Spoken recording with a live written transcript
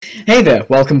Hey there,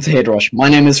 welcome to Headrush. My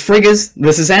name is Freggers,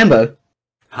 this is Amber.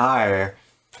 Hi,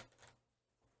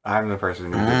 I'm the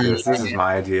person who did this. This is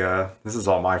my idea. This is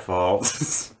all my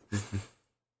fault.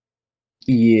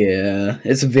 Yeah,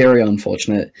 it's very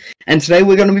unfortunate. And today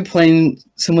we're going to be playing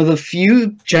some of the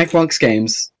few Jackbox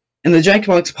games in the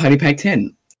Jackbox Party Pack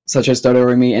 10, such as Dodo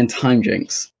and Time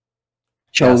Jinx.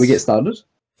 Shall we get Yes. started?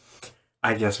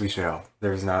 I guess we shall.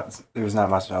 There's not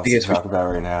much else to talk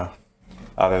about right now,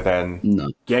 other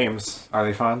than games. Are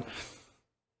they fun?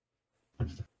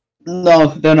 No,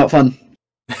 they're not fun.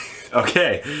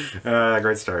 Okay,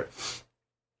 great start.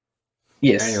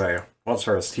 Yes. Anyway, what's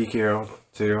first, TQ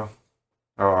 2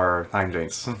 or Time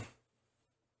Jinx?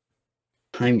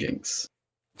 Time Jinx.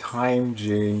 Time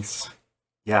Jinx.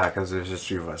 Yeah, because there's just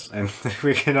two of us, and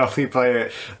we can only play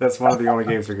it. That's one of the only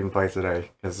games we can play today,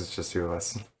 because it's just two of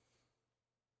us.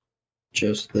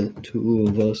 Just the two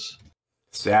of us.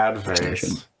 Sad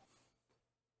face.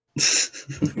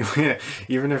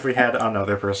 Even if we had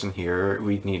another person here,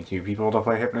 we'd need two people to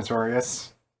play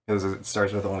Hypnotorious, because it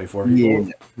starts with only 4 people.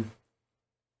 Yeah.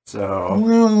 So...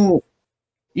 Well,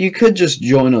 you could just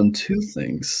join on two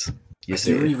things.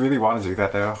 Do we really want to do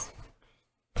that, though?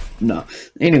 No.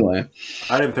 Anyway.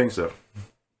 I didn't think so.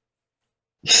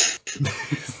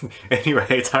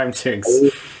 Anyway, Time Jinx.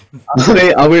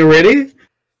 Are we ready?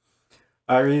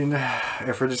 I mean,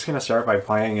 if we're just going to start by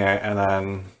playing it and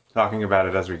then talking about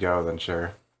it as we go, then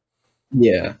sure.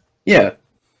 Yeah. Yeah.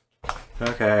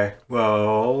 Okay,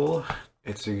 well,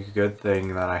 it's a good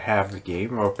thing that I have the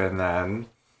game open then.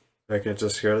 I can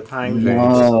just go to Time Jinx.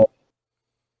 Wow.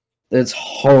 It's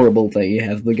horrible that you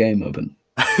have the game open.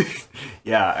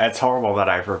 Yeah, it's horrible that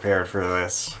I prepared for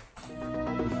this.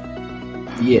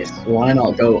 Yes, why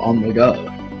not go on the go?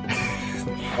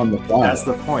 On the fly. That's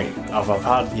the point of a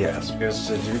podcast, is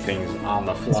to do things on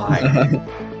the fly.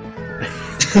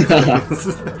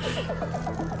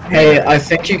 Hey, I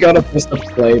think you gotta press the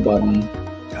play button.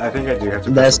 I think I do have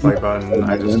to press the play button.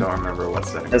 I just don't remember what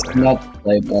settings. That's not the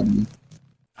play button.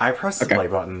 I pressed the play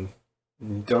button.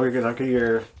 Don't get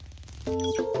your...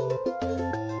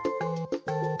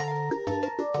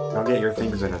 Don't get your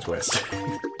things in a twist.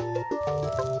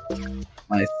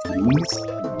 My things?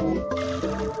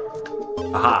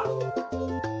 Aha!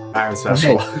 I'm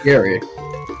special. Hey, scary.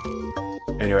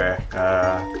 Anyway,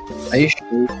 Are you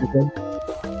sure?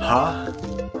 Huh?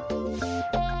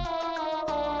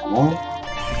 Huh?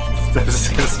 I'm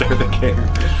just gonna start the game.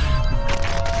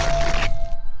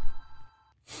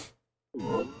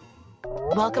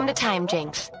 Welcome to Time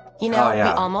Jinx. You know, we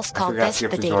almost called this the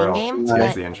dating game,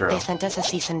 but they sent us a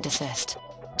cease and desist.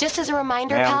 Just as a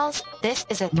reminder, pals, this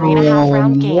is a 3.5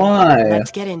 round game. Why?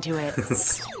 Let's get into it.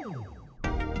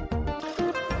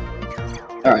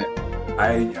 Alright.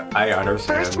 I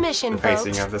understand First mission, the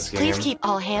pacing folks. of this game. Please keep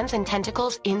all hands and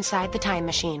tentacles inside the time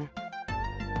machine.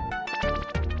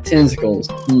 Tentacles.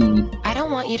 I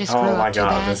don't want you to screw up too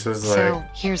bad, so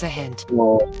here's a hint.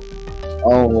 Well,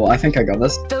 oh, I think I got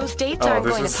this. Those dates aren't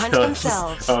going to punch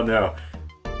themselves. Oh no.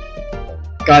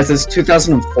 Guys, it's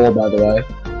 2004, by the way.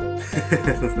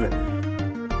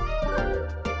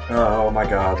 Oh my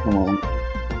god. Come on.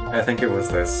 I think it was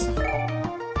this.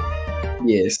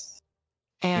 Yes.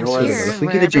 And here's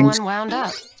where everyone wound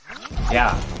up.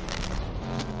 Yeah.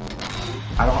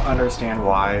 I don't understand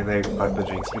why they put the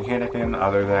Jinx mechanic in,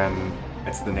 other than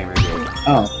it's the name of the game.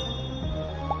 Oh.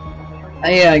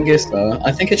 Yeah, I guess so.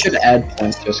 I think it should add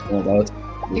points to your score, though.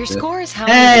 Your score is how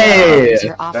many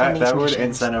you're off on these that would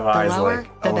missions. incentivize lower, like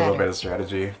a little bit of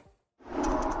strategy.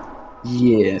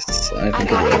 Yes, I think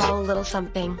got it is. a little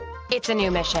something. It's a new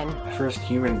mission. First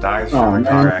human dies from a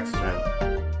car accident.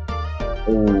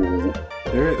 Oh.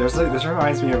 This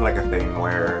reminds me of like a thing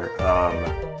where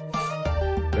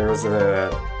there was a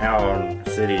town,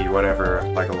 city, whatever,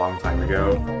 like a long time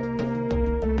ago,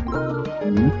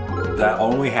 that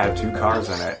only had 2 cars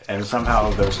in it, and somehow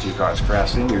those 2 cars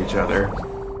crashed into each other.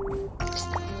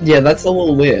 Yeah, that's a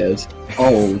little weird.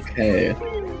 Okay.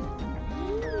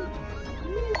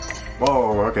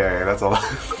 Whoa, okay, that's a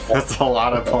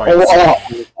lot of points.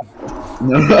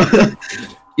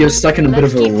 You're stuck in a bit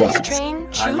of a rut.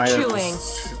 I might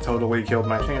have totally killed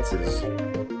my chances.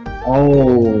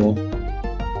 Oh.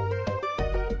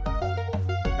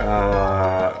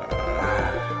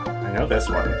 I know this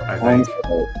one, I think.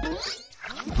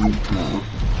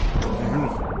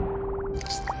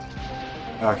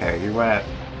 Okay, you went at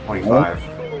 25.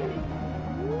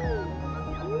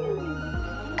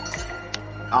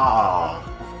 Ah.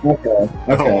 Okay.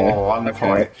 Oh, on the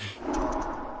point.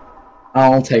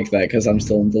 I'll take that because I'm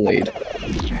still in the lead.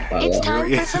 It's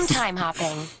time for some time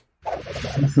hopping.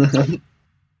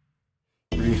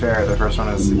 To be fair, the first one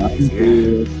is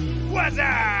easy. What's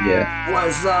up? Yeah.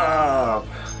 What's up?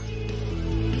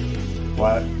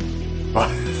 What? What?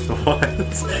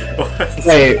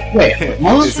 Wait.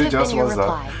 Is it just what's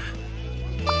up?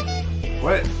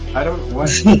 What? I don't.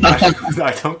 What?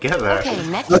 I don't get that. Okay,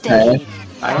 next day.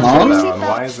 I don't get that one.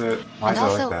 Why is it? Why is it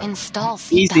like that? Install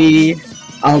Easy.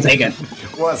 I'll take it.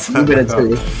 What's You get it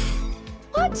too.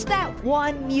 What's that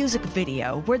one music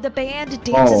video where the band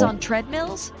dances on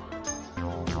treadmills?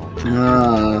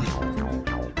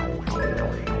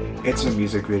 It's a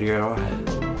music video.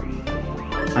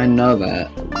 I know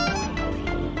that.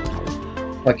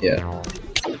 Fuck yeah.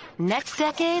 Next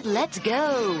decade, let's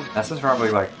go. This is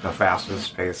probably like the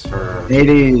fastest pace for. It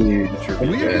is.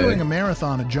 We're doing a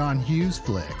marathon of John Hughes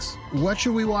flicks. What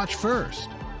should we watch first?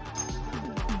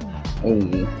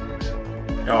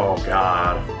 Oh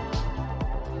God.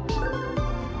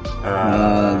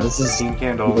 This is 16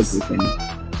 Candles.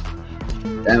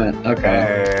 Damn it.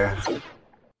 Okay.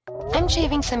 I'm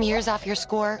shaving some years off your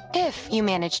score if you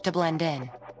manage to blend in.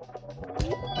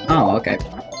 Oh, okay.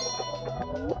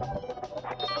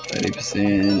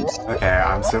 30%. Okay,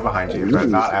 I'm still behind you, but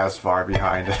not as far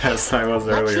behind as I was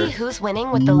earlier. Let's see who's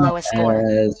winning with the lowest score.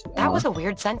 That was a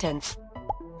weird sentence.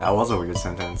 That was a weird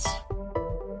sentence.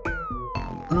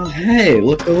 Oh, hey,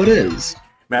 look who it is.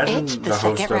 Imagine the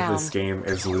host of this game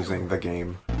is losing the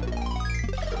game.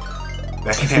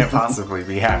 That can't possibly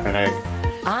be happening.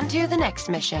 On to the next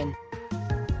mission.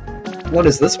 What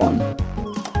is this one?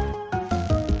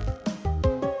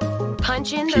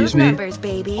 Punch in those numbers,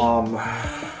 baby.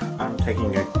 I'm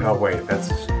taking it. Oh wait, that's.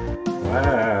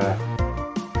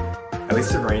 At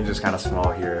least the range is kind of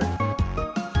small here.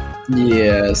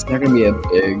 Yeah, it's not gonna be a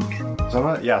big.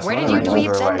 Where did you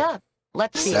dweebs end up?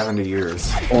 Let's see. 70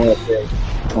 years. Or a big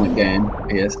point game,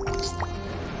 I guess.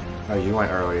 Oh, you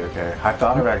went early. Okay, I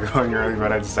thought about going early,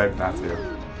 but I decided not to.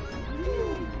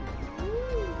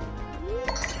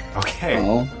 Okay.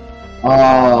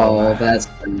 Oh, that's.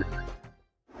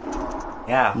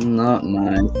 Yeah. Not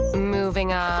nice.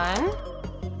 Moving on.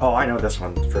 Oh, I know this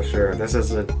one for sure. This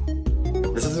is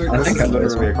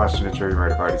literally a question to Trivia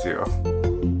Murder Party 2. I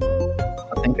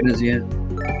think it is, yeah.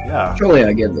 Yeah. Surely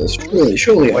I get this.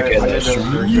 Surely I get this.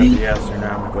 The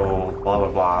astronomical blah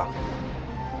blah blah.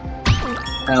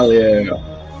 Hell yeah.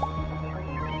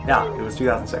 Yeah, it was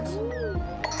 2006.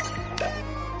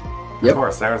 Yep. Of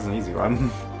course, that was an easy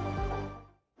one.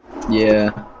 Yeah.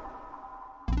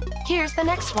 Here's the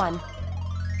next one.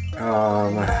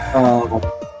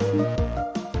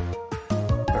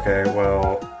 Okay,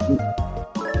 well.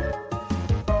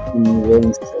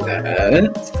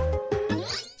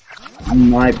 I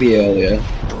might be earlier.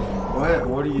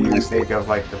 What do you think of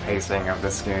like the pacing of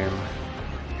this game?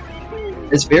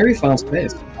 It's very fast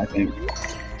paced, I think.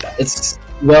 It's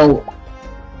well.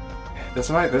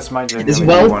 This might genuinely be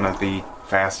one of the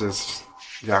fastest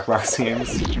Jackbox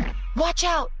games. Watch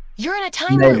out! You're in a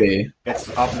time Maybe. loop. It's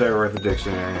up there with the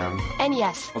dictionary. And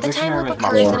yes, well, the time loop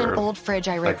occurs in an old fridge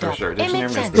I ripped up. Sure. It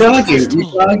makes sense. You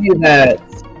could argue that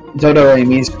Dodo and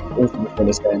Amy's before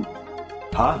this game.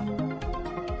 Huh?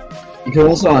 You could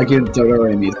also argue that Dodo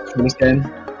and Amy's before this game.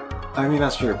 I mean,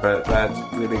 that's true, but that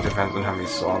really depends on how many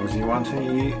songs you want to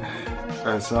eat,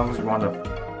 or songs you want to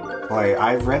play.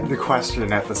 I read the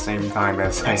question at the same time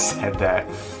as I said that.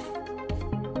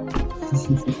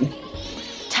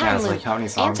 Time loop. Like, how many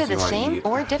songs Answer the do I same eat?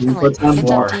 or differently.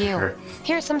 It's up to you.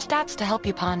 Here's some stats to help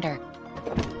you ponder.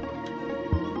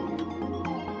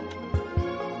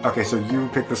 Okay, so you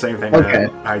picked the same thing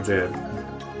that I did.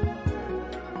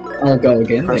 I'll go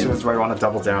again. The question is, do I want to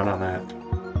double down on that?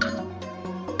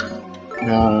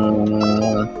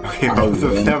 Okay, both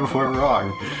of them were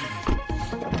wrong.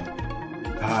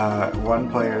 One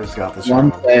player's got this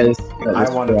wrong. I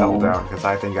want to double down because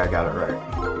I think I got it right.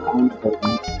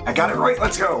 I got it right,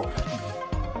 let's go!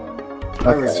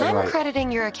 I'm crediting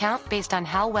your account based on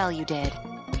how well you did.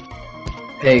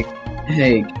 Hey,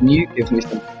 can you give me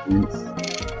some points?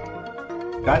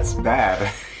 That's bad.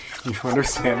 You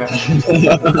understand that?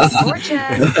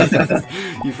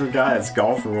 You forgot it's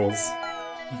golf rules.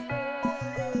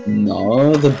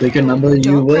 No, the bigger number you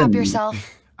Don't win. crap yourself,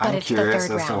 but I'm it's curious the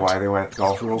third as to round. why they went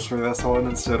golf rules for this one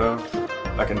instead of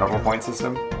like a normal point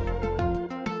system.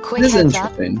 Quick heads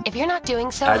up, if you're not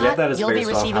doing so I get that hot, it's you'll be based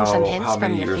receiving off some hints how from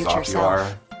many your years future off you self. are.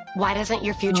 Why doesn't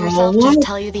your future self just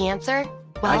tell you the answer?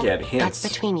 Well, I get hints.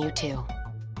 that's between you two.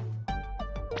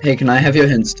 Hey, can I have your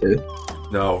hints too?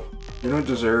 No, you don't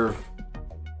deserve.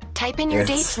 Type in your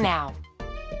dates now.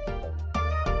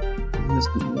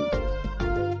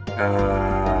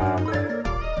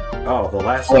 Oh, the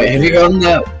last. Wait, have you gotten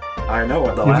that? I know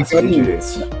what the last digit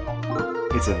is.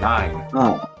 It's a 9.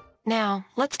 Oh. Now,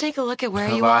 let's take a look at where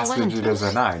the you all last went. digit is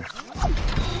a 9.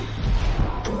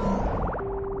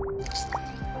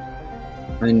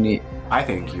 I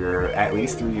think you're at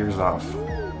least 3 years off.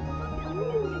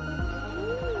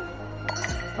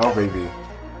 Oh, baby.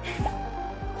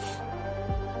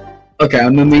 Okay,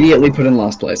 I'm immediately put in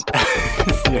last place.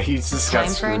 Yeah, he's just got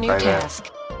screwed by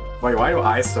that. Wait, why do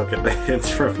I still get the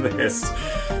hints from this?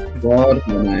 God,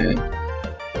 man.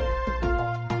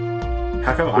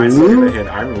 How come I still get the hint?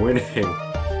 I'm winning.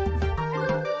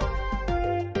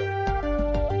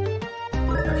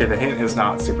 Okay, the hint is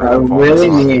not super helpful. What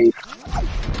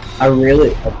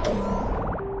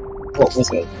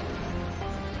was it?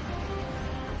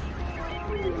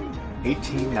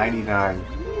 1899.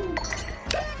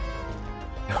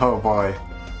 Oh boy.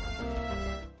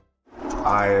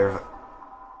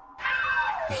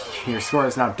 Your score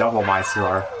is now double my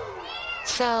score.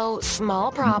 So,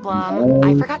 small problem.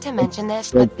 I forgot to mention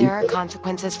this, but there are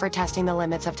consequences for testing the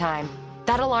limits of time.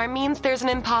 That alarm means there's an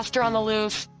imposter on the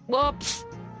loose. Whoops.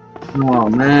 Oh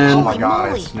man. Oh my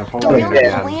god, it's Napoleon. The real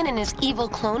Napoleon and his evil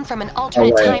clone from an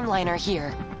alternate timeline are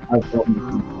here.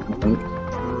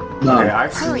 No. Okay,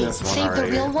 I've seen Hurry, this one save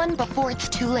already. the real one before it's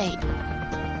too late.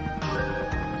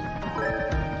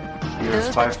 Here's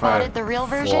Those that spotted the real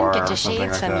version get to shave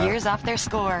like some that. years off their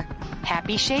score.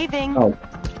 Happy shaving! Oh.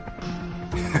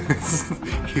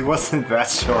 He wasn't that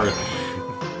short.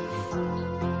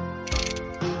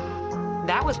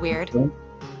 That was weird.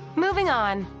 Moving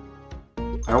on.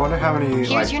 I wonder how many.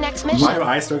 Here's your next mission. Why do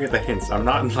I still get the hints? I'm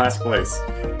not in last place.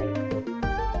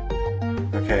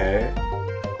 Okay.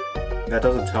 That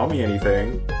doesn't tell me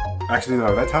anything. Actually,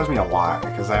 no, that tells me a lot,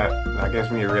 because that gives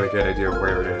me a really good idea of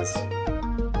where it is.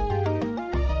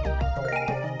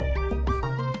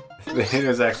 The hint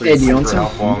is actually super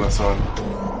helpful on this one.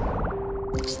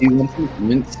 Do you want some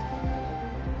hints?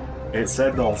 It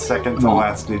said the second to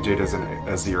last digit is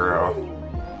a 0.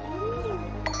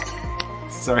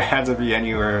 So it had to be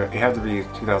anywhere, it had to be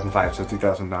 2005, so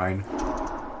 2009.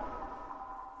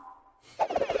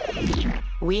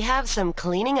 We have some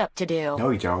cleaning up to do. No,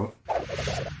 you don't.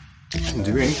 You didn't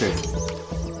do anything.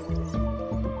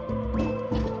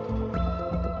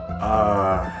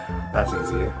 That's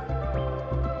easy.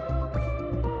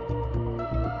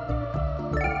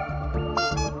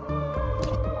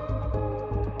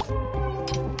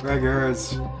 Freggers,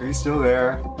 are you still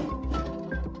there?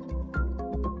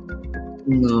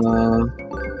 No.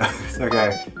 It's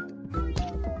okay.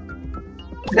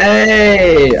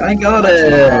 Hey, I got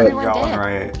it! You got one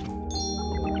right.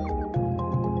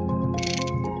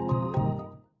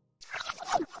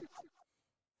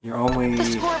 You're only The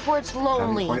scoreboard's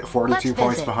lonely. 42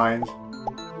 points behind.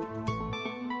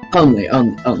 Only. I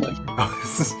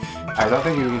don't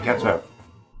think you can catch up.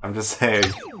 I'm just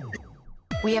saying.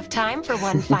 We have time for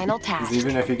one final task.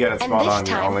 Even if you get it spot on,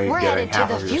 you're only getting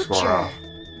half of your score off.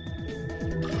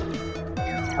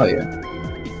 Oh yeah.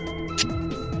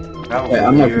 That was Wait,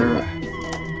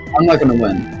 I'm not gonna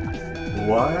win.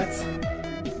 What?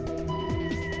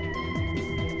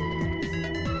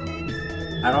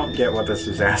 I don't get what this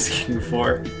is asking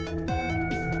for.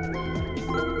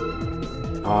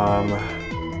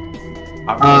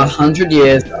 100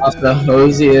 years after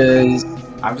Hosier's.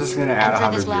 I'm just gonna add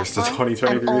 100 years to 2023.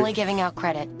 I'm only giving out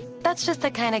credit. That's just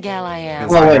the kind of gal I am.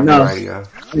 Oh wait, no.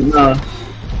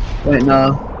 Wait,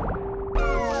 no.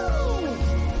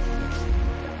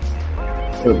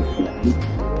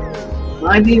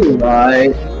 Might be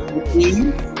right.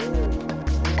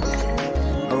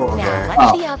 Oh, okay. Now,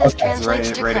 let's see how this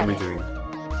translates to right in credit. between.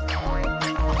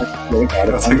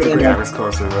 That's technically I was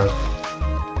closer though.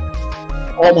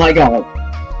 Oh my god.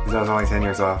 Because I was only 10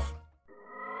 years off.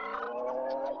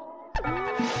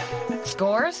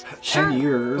 Scores? 10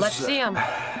 years. Let's see them.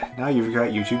 Now you've got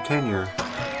YouTube tenure.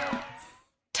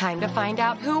 Time to find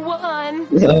out who won.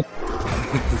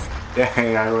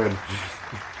 Dang, I win.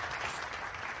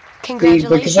 Congratulations,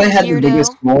 because I had the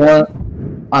biggest score,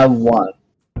 I won.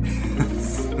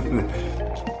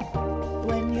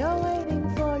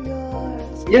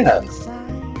 Yeah, that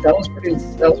was pretty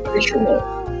short.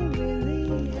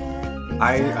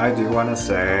 I do want to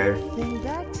say,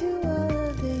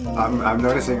 I'm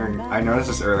noticing, I noticed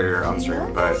this earlier on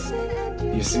stream, but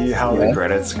you see how the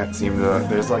credits seem to,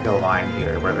 there's like a line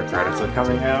here where the credits are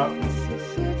coming out?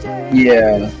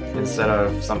 Yeah. Instead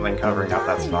of something covering up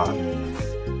that spot.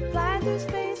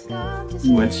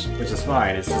 Which is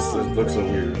fine, it's just, it looks so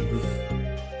weird.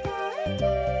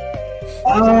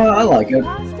 I like it.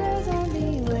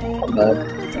 But I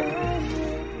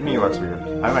mean, it looks weird.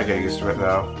 I might get used to it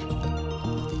though.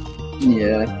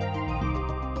 Yeah.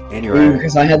 Anyway.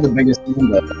 Because I had the biggest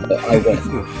number, I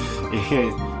won.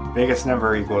 biggest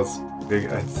number equals big.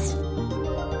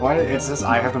 Why? It's just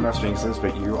I have the most jinxes,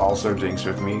 but you also jinx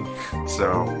with me,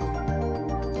 so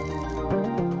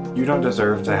you don't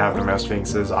deserve to have the most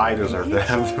jinxes. I deserve to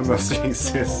have the most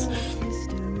jinxes.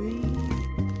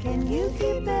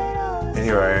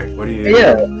 Anyway, what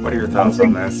are your thoughts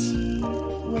on this?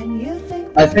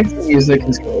 I think the music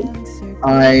is good.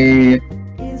 I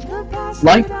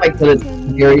like the fact that it's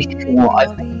very short. I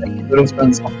think they could have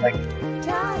done something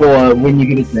for when you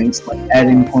get a jinx, like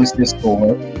adding points to your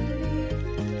score,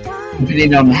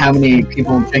 depending on how many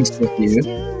people jinxed with you.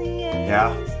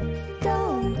 Yeah.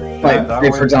 Like,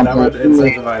 for example, that would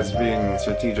incentivize being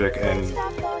strategic and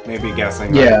maybe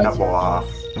guessing like, a couple off.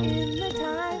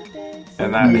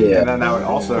 And then that would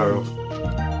also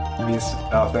be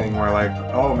a thing where like,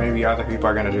 oh, maybe other people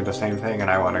are gonna do the same thing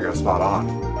and I want to go spot on.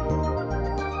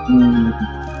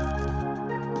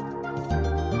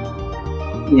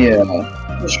 Yeah,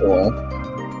 for sure.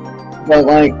 But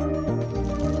like,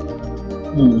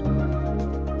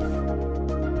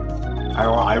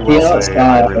 I will say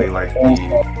I really like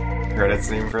the credits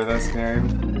theme for this game.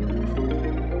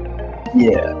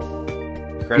 Yeah.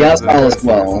 Credits style as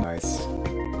well. Nice.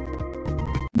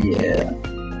 Yeah.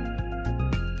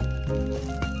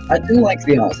 I do like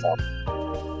the art style.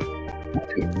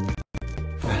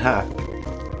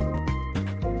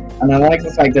 And I like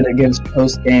the fact that it gives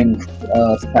post-game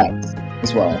facts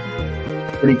as well.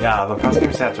 Yeah, the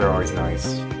post-game stats are always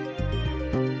nice.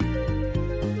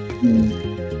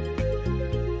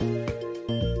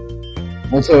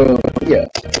 Also, yeah.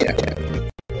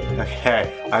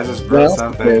 Okay, I just wrote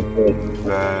something,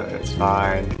 but it's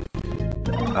fine.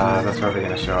 That's probably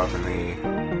gonna show up in the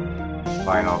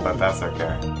final, but that's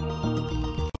okay.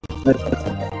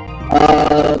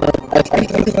 I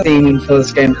think the theme for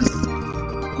this game is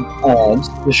odd,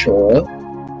 for sure.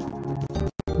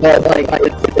 But, like,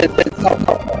 it's not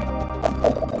bad.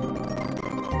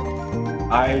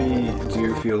 I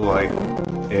do feel like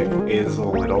it is a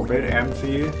little bit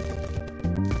empty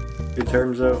in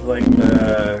terms of, like,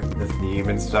 the theme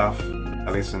and stuff,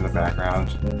 at least in the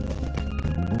background.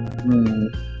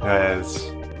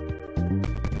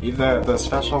 Because the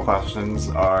special questions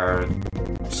are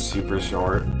super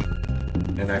short,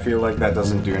 and I feel like that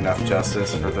doesn't do enough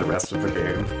justice for the rest of the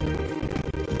game.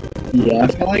 Yeah, I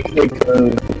feel like they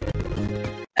could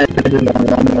edit on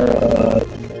one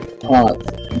more art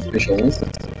specials.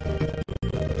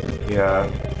 Yeah.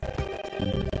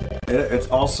 It's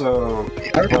also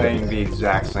playing the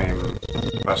exact same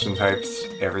question types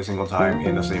every single time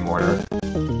in the same order.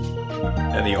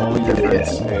 And the only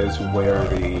difference is where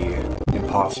the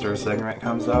imposter segment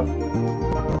comes up.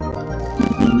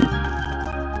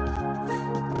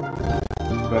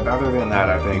 But other than that,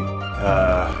 I think,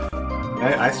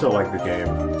 I still like the game.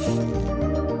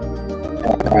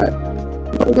 Alright.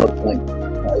 Hold up, like,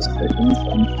 5 seconds.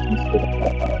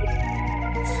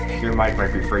 Your mic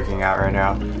might be freaking out right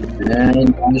now.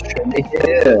 And I'm just trying to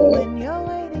hear.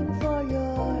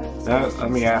 Let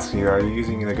me ask you, are you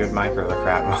using the good mic or the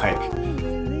crap mic?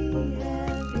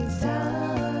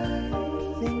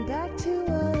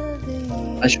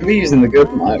 I should be using the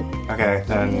good mic. Okay,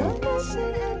 then...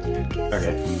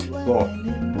 Okay, cool.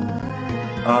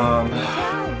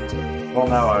 Well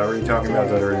now, are we talking about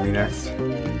Dodo next?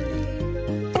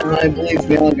 I believe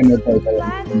we are gonna play Dodo.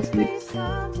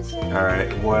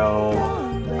 Alright, well...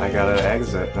 I gotta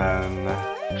exit then.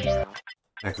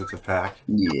 Exit the pack.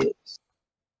 Yes.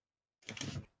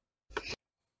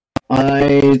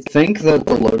 I think that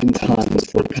the loading times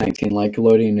for packing, like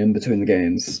loading in between the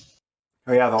games.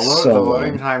 Oh yeah, the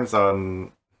loading times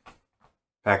on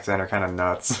Pack 10 are kind of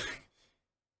nuts.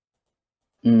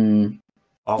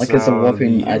 Also, like it's a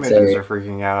whopping, the images are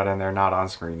freaking out and they're not on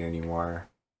screen anymore.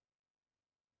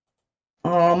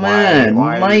 Oh man,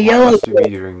 why yellow must you be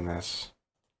doing this?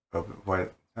 Oh,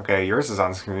 what? Okay, yours is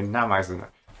on screen, not mine's in.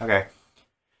 Okay.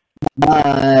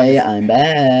 Bye, I'm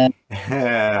back.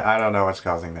 I don't know what's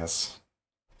causing this.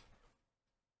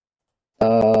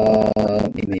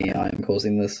 Maybe I'm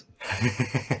causing this.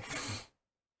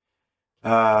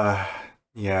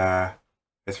 Yeah,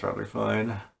 it's probably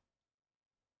fine.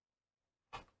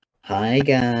 Hi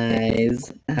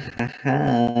guys.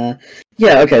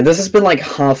 Yeah, okay, this has been like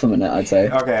half a minute, I'd say.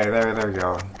 Okay, there we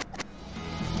go.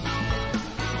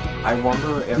 I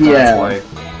wonder if that's like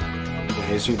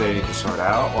an issue they need to sort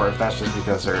out, or if that's just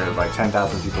because there are like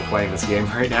 10,000 people playing this game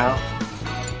right now.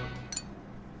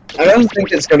 I don't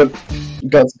think it's got to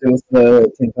do with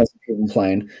the 10,000 people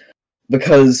playing,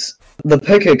 because the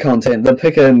picker content, the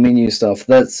picker menu stuff,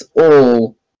 that's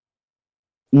all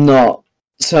not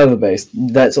server-based.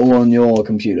 That's all on your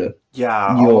computer.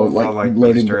 Yeah, all of the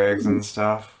like Easter eggs and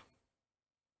stuff.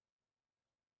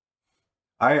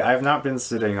 I've not been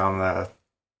sitting on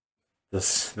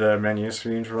the menu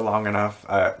screen for long enough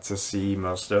to see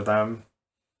most of them.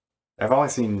 I've only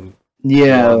seen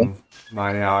one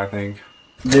by now, I think.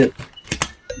 They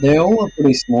all are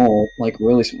pretty small, like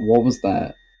really. What was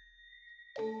that?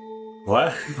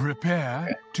 What?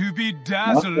 Prepare to be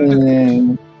dazzled.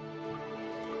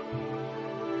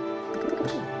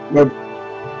 Nothing.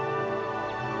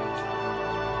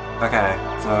 Okay,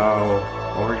 so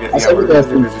we're getting we're gonna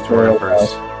do the tutorial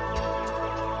first.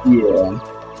 Yeah.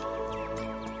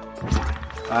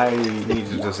 I need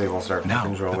to disable start Now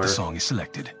controller. that the song is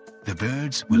selected, the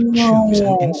birds will choose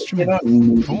an instrument.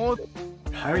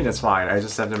 I mean, it's fine. I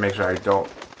just have to make sure I don't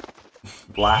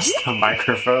blast the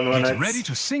microphone when it's ready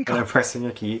to sync when up. I'm pressing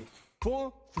a key.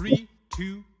 4, 3,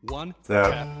 2, 1.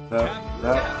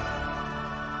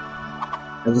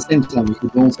 At the same time, you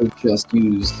could also just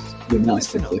use your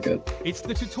mouse to click it. It's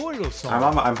the tutorial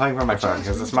song. I'm playing from my phone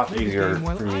because it's much easier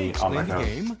for me on my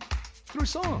phone. Through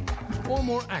song, or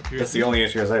more accurately, That's the only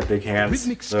issue is I have big hands,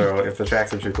 so if the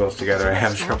tracks are too close together, I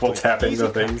have trouble tapping the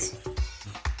things.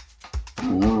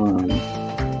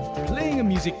 Playing a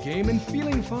music game and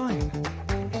feeling fine.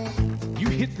 You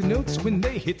hit the notes when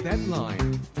they hit that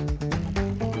line.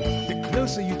 The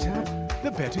closer you tap,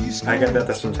 the better you score. I get that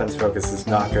this intense focus is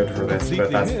not good for this,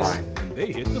 but that's fine. And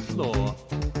they hit the floor.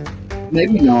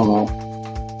 Maybe not.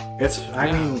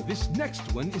 I mean, this next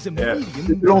one is a medium.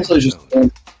 You could also just.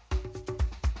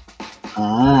 So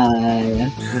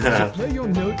play your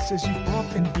notes as you pop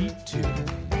and beat too.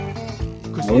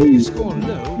 Cause if you score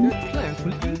low, that plant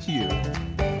will eat you.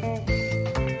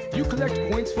 You collect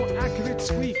points for accurate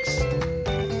squeaks.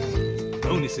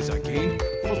 Bonuses are gained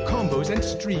for combos and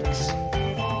streaks.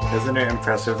 Isn't it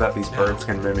impressive that these birds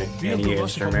can mimic any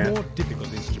instrument? More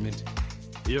difficult instrument.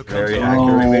 Very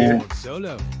accurately.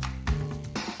 Solo.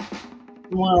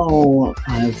 Well,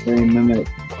 every minute.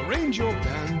 Arrange your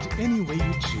band any way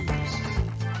you choose.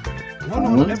 One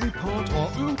on every part, or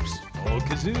oops, or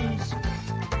kazoos.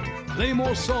 Play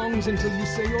more songs until you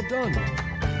say you're done.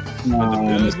 And the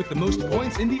bird with the most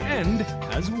points in the end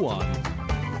has won.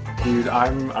 Dude,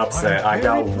 I'm upset. I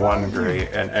got one great,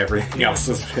 and everything else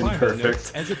has been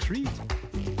perfect. As a treat.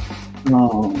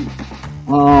 Oh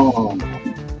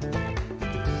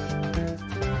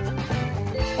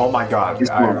my god.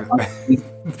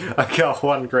 I got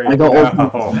one great. I got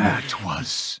all That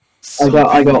was.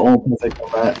 I got all perfect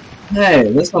on that.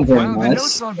 Hey, this one's very nice. The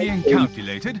notes are being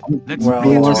calculated.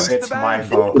 Let's it's my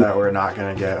fault that we're not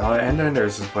gonna get. Oh, and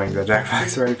Enders is playing the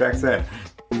Jackbox Party Pack then.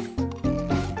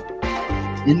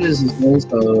 Enders is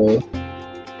also.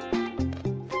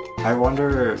 I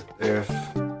wonder if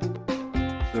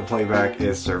the playback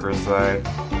is server side,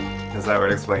 because that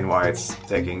would explain why it's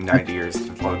taking 90 years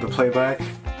to load the playback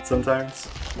sometimes.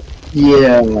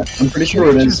 Yeah, I'm pretty sure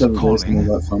it is server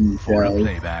side from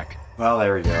playback. Well,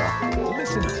 there we go.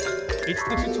 Listen, it's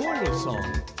the tutorial song.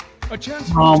 A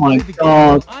chance oh my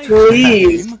god,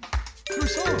 please! Through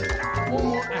song, or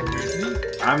more accurately.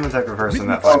 I'm the type of person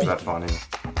that finds that funny.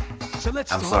 So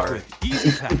let's I'm sorry. With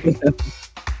easy tapping.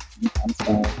 I'm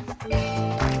sorry.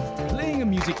 Playing a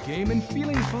music game and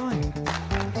feeling fine.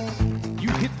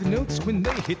 You hit the notes when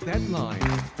they hit that line.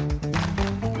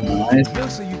 Nice. The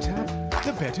closer you tap,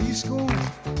 the better you score.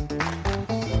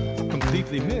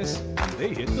 Completely miss, and they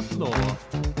hit the floor.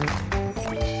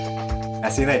 I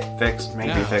see they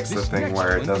maybe fix the thing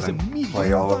where it doesn't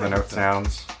play all of the note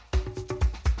sounds.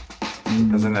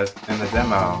 Because in the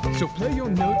demo, so play your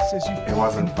notes as you it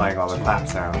wasn't playing all the clap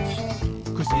sounds.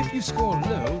 Because if you score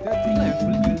low, that plant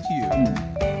will eat you.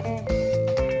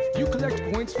 You collect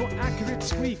points for accurate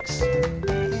squeaks.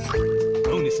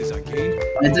 Bonuses are gained.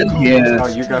 I did hear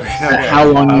how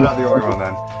long I'm not the only one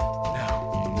then.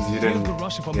 Now, you didn't.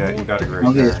 Yeah, you got a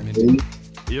great there.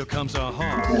 Here comes our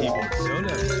hard keyboard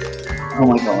solo. Oh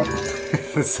my god.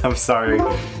 I'm sorry.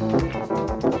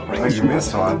 Oh, you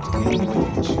missed one.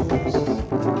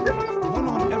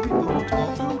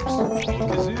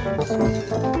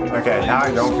 Okay, now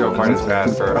I don't feel quite as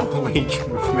bad for only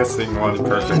missing one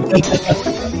perfect.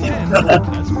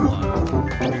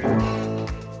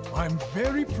 I'm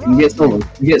very proud. You get silver.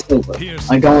 You get silver.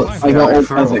 I got all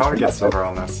perfect. I'll get silver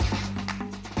on this.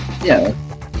 Yeah.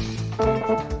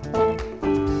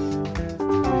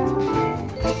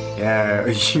 Yeah,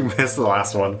 you missed the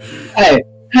last one. Hey!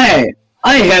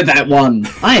 I hit that one!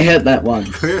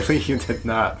 Clearly you did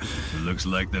not. Looks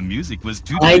like the music was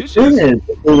too I did,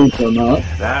 believe it or not.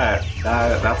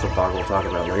 That's a bug we'll talk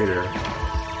about later.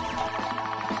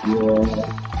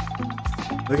 Yeah.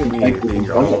 Look at me being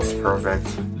almost perfect.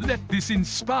 Let this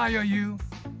inspire you.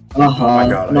 Oh my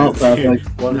god, not perfect.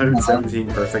 117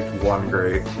 perfect, 1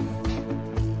 great.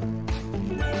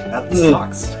 That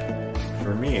sucks.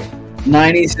 For me.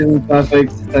 97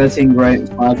 perfect, 13 great,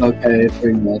 5 okay,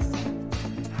 3 myth.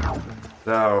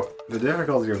 So, the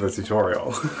difficulty of the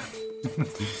tutorial.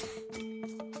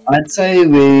 I'd say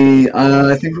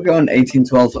I think we're going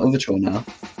 1812 Overture now.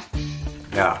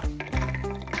 Yeah.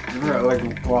 Like,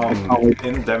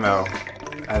 in the demo,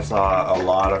 I saw a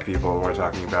lot of people were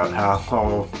talking about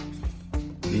how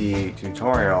the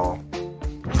tutorial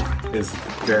is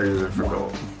very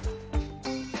difficult.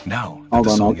 Now, hold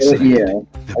on, I'll get it, yeah.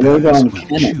 I gotta go on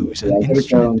Canon.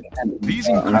 These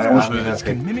incredible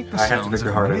can mimic the sounds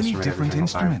of many different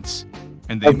instruments.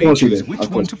 And they may choose which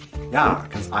one to... Yeah,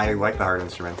 because I like the hard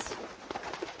instruments.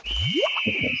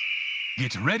 Okay.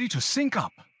 Get ready to sync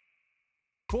up.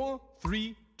 4,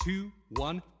 3, 2,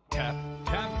 1, tap,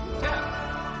 tap,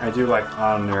 tap. I do like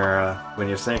on your, when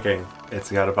you're syncing, it's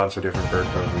got a bunch of different bird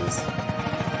poses.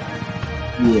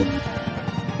 Yeah.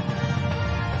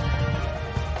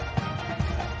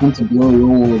 I want to blow you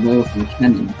all away from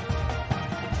Canon.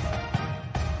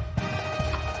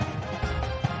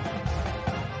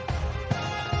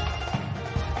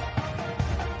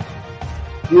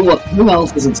 Who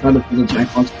else is excited for the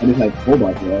Jackbox Party Pack 4,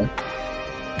 by the way?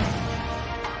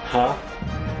 Huh?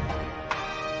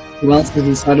 Who else is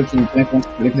excited for the Jackbox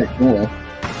Party Pack 4?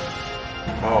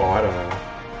 Oh, I don't know.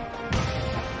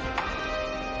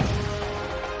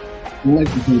 I like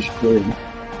the finish 3.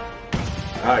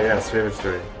 Ah, yes, favorite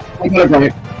story. I got it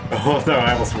right. Oh no,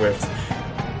 I almost whipped.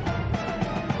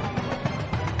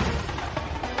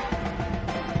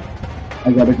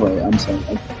 I got it right, I'm sorry. I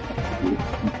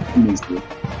missed it.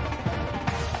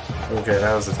 Okay,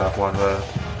 that was a tough one, but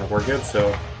we're good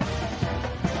still.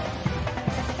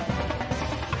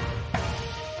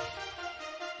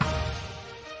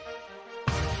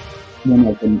 One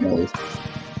of them goes.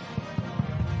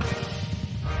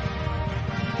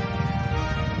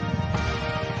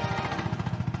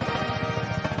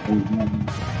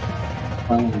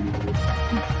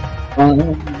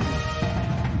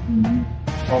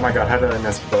 Oh my god, how did I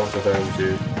miss both of those,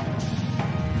 dude?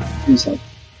 You said.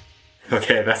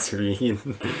 Okay, that's mean.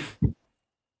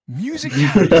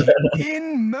 Musicality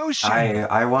in motion.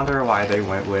 I wonder why they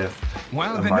went with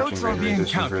While the the marching notes are band being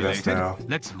musician for this calculated, now.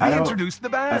 let's reintroduce the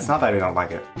band. It's not that I don't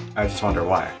like it. I just wonder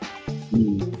why.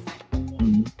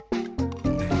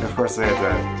 Of course, they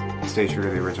had to stay true to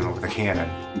the original with the canon.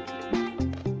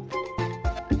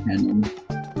 The canon.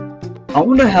 I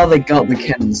wonder how they got the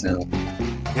canon sound.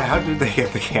 Yeah, how did they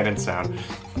get the canon sound?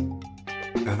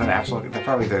 They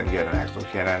probably didn't get an actual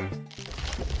canon.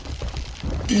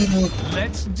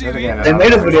 Let's do it. Again, they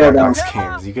made a video about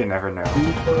games. You can never know.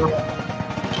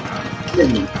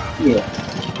 Yeah.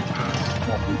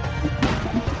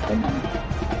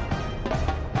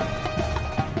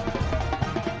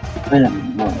 I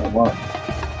don't know what.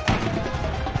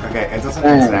 Okay, it doesn't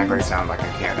exactly sound like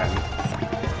a canon.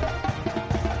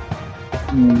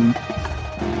 It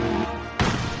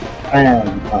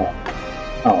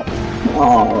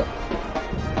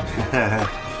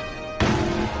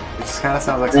just kind of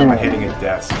sounds like someone hitting a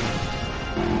desk.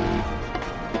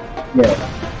 Yeah.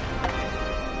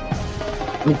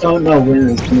 We don't know when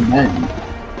it's gonna bang.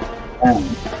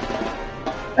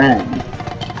 Bang.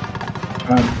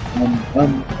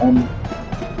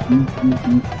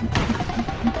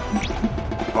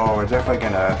 Oh, we're definitely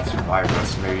gonna survive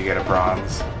this. Maybe get a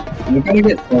bronze. We're gonna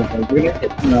get silver. We're gonna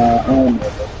get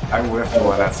I whiffed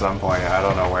one at some point. I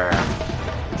don't know where.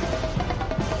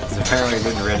 Because apparently it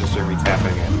didn't register me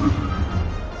tapping it.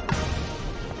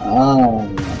 Oh.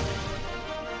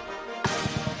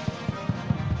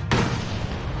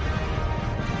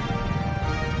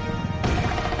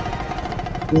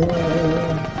 We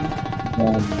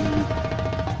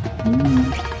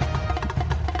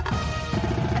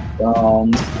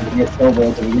get silver.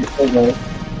 Do we get silver?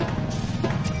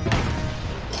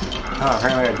 Oh,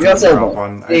 apparently I did drop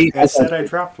one. I said I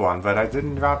dropped one, but I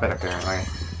didn't drop it apparently.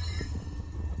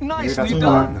 Maybe that's a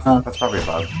bug. That's probably a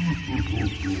bug.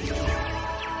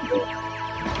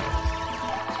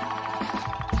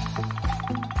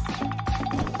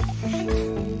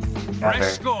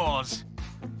 Fresh scores.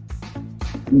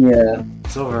 Yeah.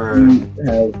 Silver.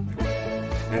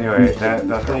 Anyway,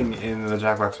 that thing in the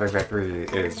Jackbox Party Pack 3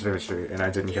 is very straight, and I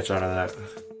didn't catch on to that.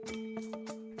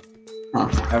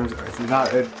 It's not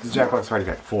the Jackbox Party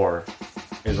Pack 4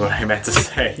 is what I meant to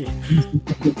say.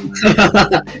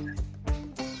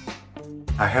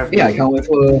 I have. Yeah, I can't wait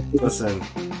for. Listen,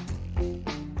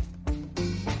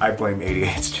 I blame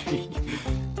ADHD.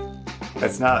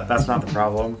 That's not the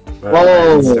problem,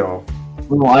 but still.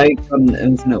 Oh, I got an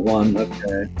infinite one.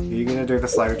 Okay. Are you gonna do the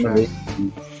slider track?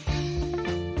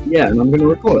 Yeah, and I'm gonna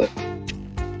record it.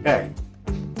 Okay.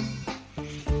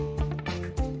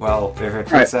 Well, if it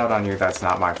trips out on you, that's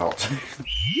not my fault.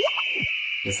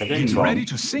 It's the game's fault. Ready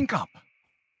to sync up.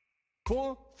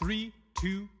 4, 3,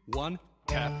 2, 1,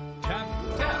 tap, tap,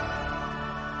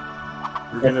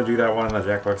 tap. We're gonna do that one in the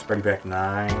Jackbox Party Pack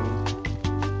 9.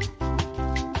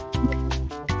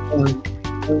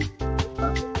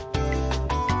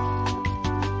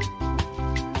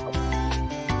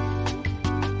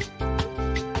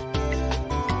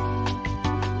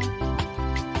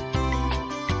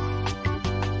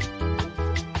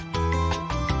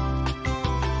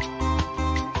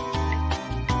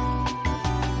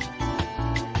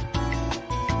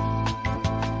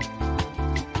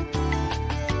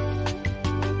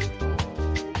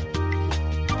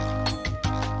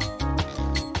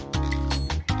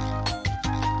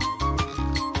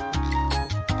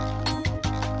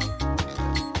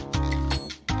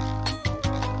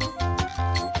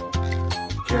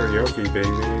 Karaoke, baby.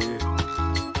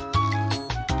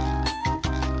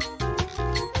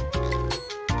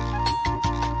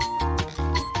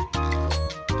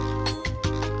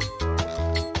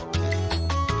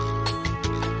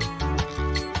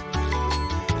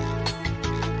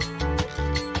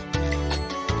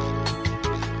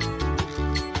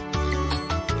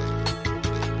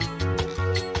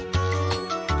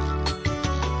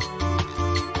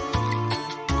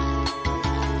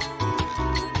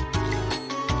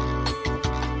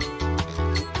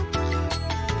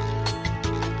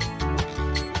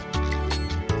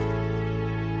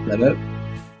 That it?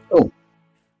 Oh.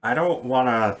 I don't want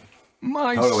to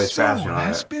totally fashion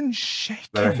on it, been shaken.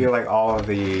 but I feel like all of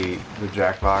the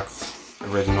Jackbox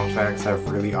original tracks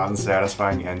have really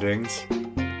unsatisfying endings.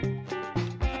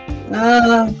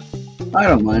 I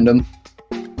don't mind them.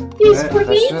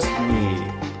 That's just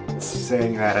me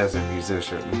saying that as a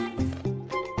musician.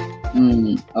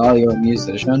 Oh, you're a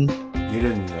musician? You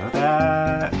didn't know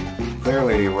that?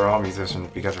 Clearly, we're all musicians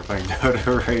because we're playing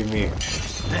Dodo, Ray, Me.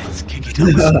 Let's kick it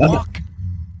up a walk.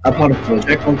 I'm part of the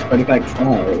Jackbox Party Pack 5.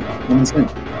 Come on, sing.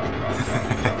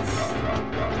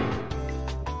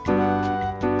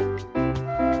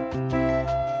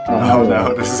 Oh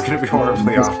no, this is gonna be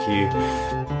horribly off key.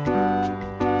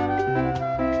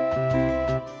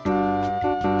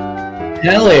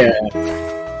 Hell yeah!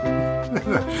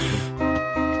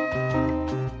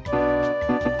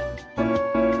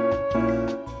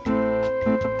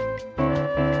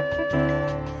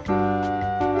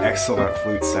 Excellent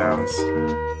flute sounds.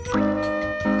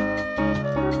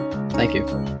 Thank you.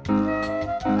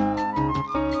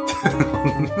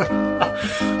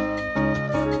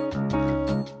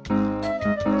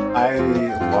 I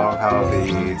love how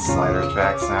the slider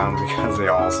tracks sound because they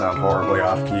all sound horribly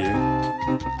off key.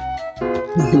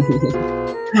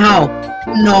 How?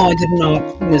 No, I did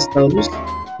not miss those.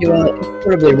 You are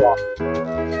incredibly wrong.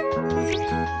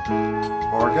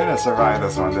 Well, we're gonna survive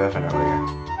this one,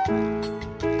 definitely.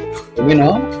 Do we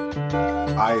know?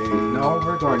 I know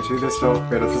we're going to. There's still a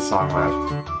bit of the song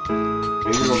left.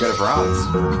 Maybe we'll get a bronze.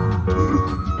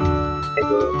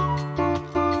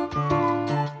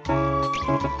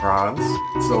 Bronze?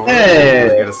 Silver? Hey!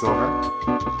 Did we get a silver?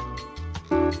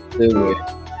 Do we?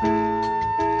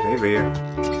 Maybe.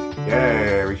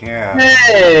 Yay, we can.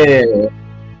 Hey!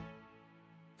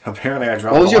 Apparently I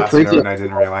dropped the last note and I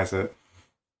didn't realize it.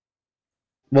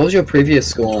 What was your previous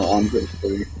score on Bridge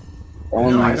 3?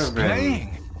 It might have been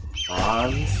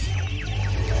bronze?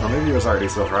 Or maybe it was already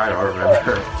silver, I don't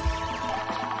remember.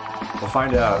 We'll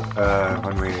find out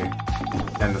when we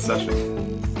end the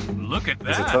session. Look at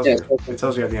that! It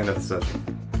tells you at the end of the session.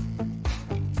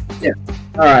 Yeah.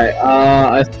 Alright,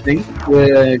 I think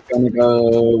we're gonna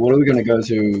go... What are we gonna go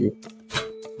to?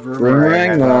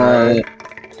 Boomerang or...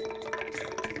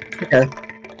 Okay.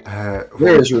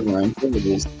 Where is Boomerang? Where it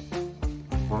is.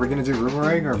 Were we gonna do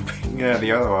Boomerang or yeah,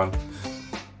 the other one?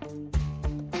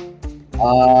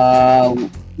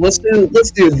 Let's do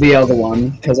the other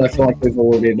one because I feel like we've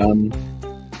already done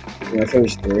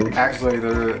first 3. Actually,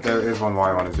 there is one more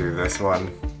I want to do. This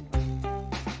one.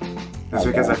 That's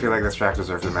because I feel like this track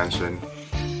deserves a mention.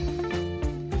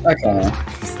 Okay.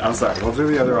 I'm sorry. We'll do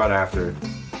the other one after.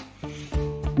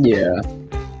 Yeah.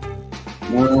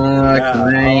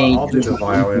 I'll do the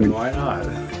violin. Why not?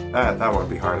 That wouldn't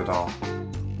be hard at all.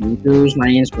 Here's my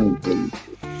instrument, please.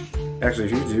 Actually,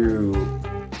 if you do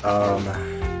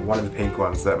one of the pink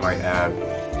ones, that might add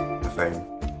a thing.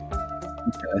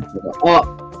 Okay.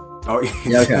 Oh,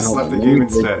 you just left the game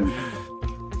instead.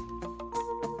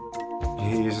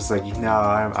 He's just like, no,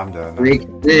 I'm done.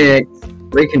 Reconnect.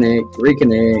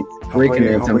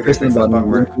 I'm pressing the button.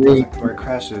 Where it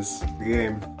crashes the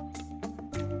game.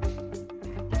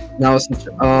 Now it's not.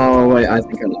 Oh wait, I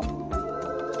think I know.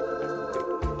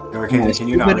 No, can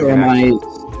you not?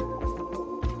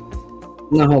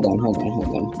 No, hold on. Oh, okay.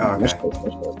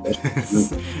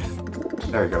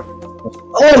 There we go.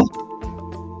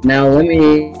 Oh! Now let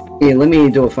me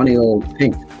do a funny little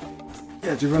pink.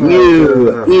 Yeah, do you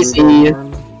want easy.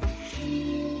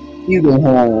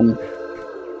 Flugelhorn.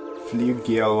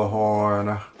 Flugelhorn.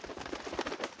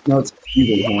 No, it's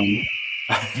Flugelhorn.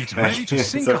 Get ready to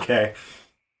sync It's okay.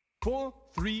 4,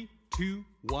 3, 2,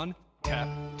 1. Tap,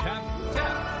 tap,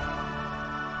 tap.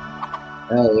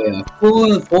 Oh yeah.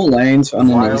 Full lanes on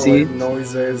the easy.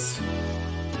 Noises.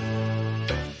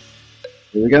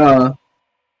 Here we go.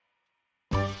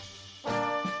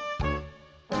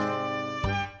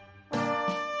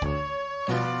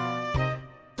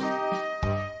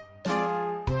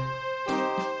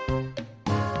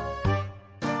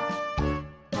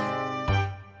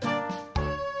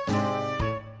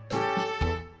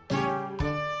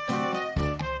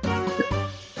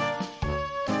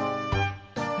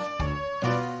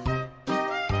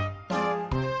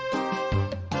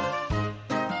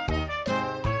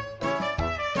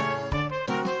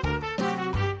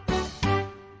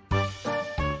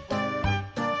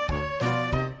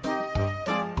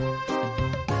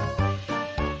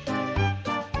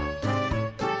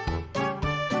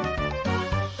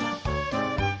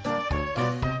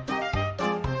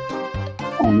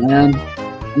 Oh man.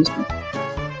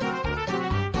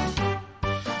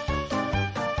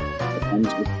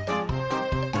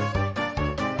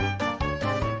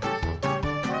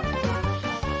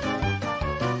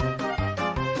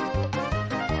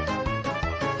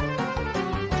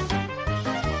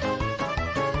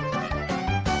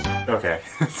 Okay.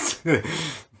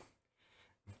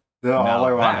 All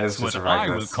I want is to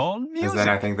survive this. Because then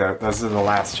I think that those are the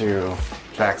last two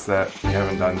tracks that we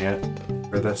haven't done yet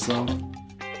for this song.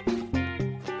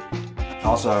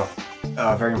 Also,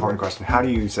 a very important question. How do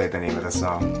you say the name of this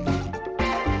song?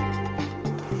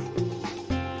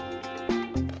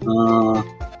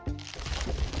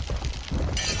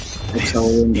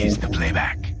 Here's the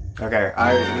playback. Okay,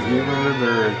 you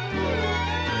remember...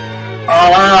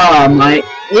 Oh, my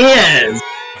ears!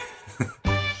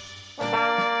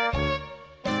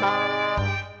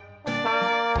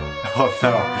 Oh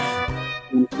no.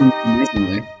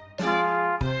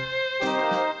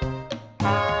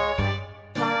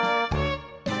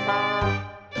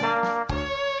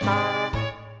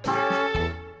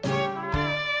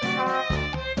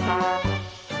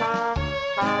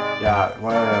 Yeah,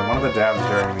 one of the devs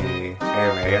during the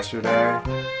AMA yesterday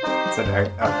said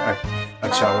a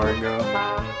cello ago.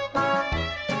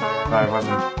 But it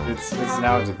wasn't. It's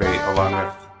now a debate along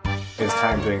with is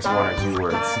time Jinx 1 or 2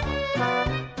 words.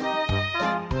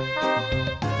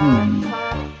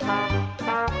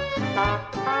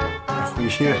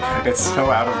 It's so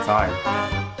out of time.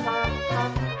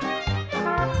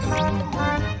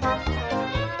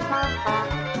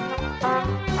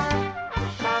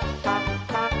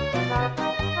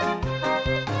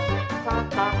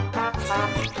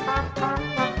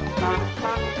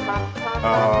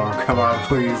 Oh, come on,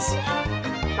 please.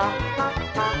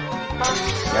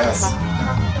 Yes.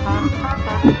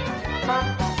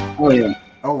 Oh yeah.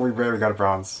 Oh, we barely got a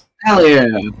bronze. Hell yeah.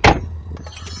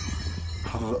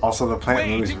 Also, the plant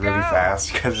moves really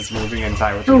fast because it's moving in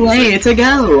time with the music. Way to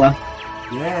go!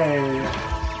 Yay!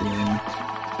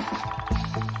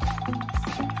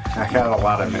 I got a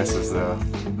lot of misses though.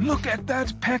 Look at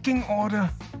that pecking order.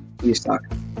 You suck.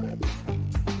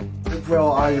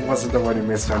 Well, I wasn't the one who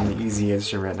missed on the easy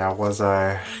instrument, now was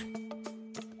I?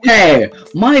 Hey,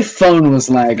 my phone was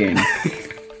lagging.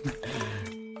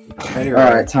 Anyway,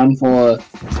 alright, time for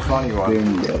the funny one.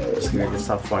 It's not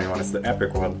the funny one, it's the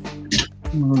epic one.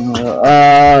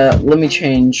 Let me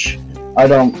change. I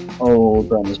don't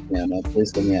hold on this piano. Please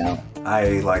get me out.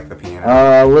 I like the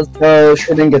piano. Let's go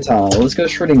shredding guitar.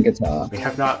 We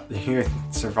have not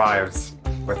survived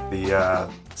with the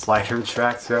slider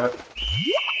tracks yet.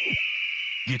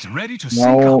 Get ready to sync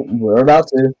up. No, we're about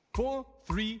to. 4,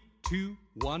 3, 2,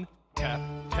 1. Tap,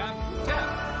 tap,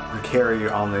 tap. We carry you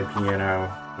on the piano.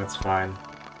 That's fine.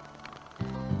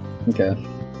 Okay.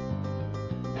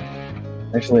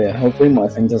 Actually, hopefully my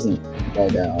thing doesn't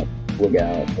bug out.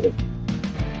 But if...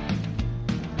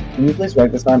 Can you please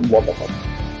work this time? What the fuck?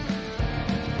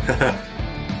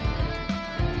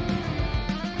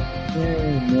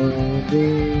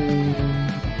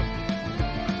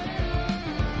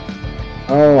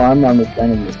 Oh, I'm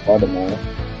understanding this part more.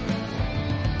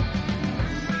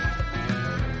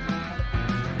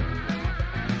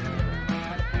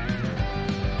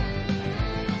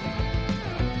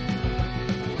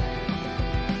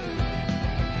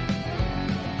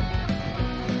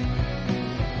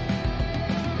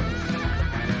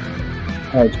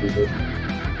 Oh, Jesus.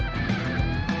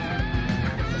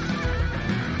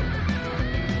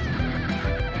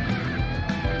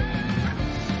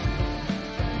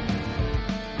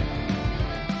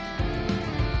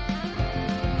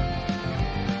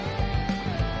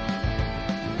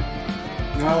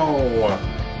 No!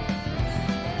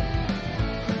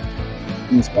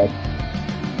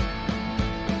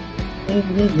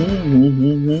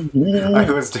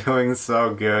 I was doing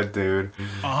so good, dude.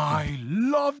 I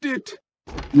loved it!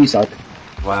 You suck.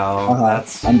 Well,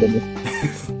 that's... I'm done.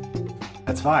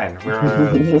 That's fine. We're,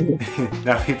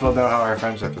 now people know how our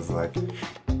friendship is like.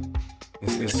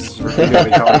 It's just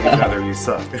repeatedly calling each other, you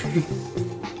suck.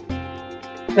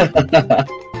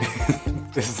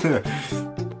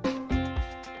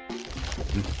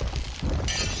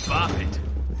 Stop it!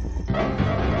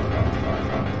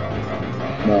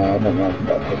 No, I don't like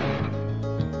that.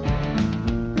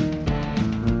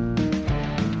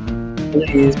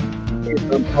 Please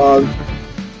don't bug.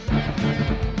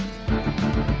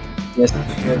 Yes.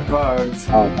 Get bugs.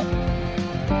 Oh.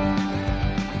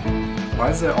 Why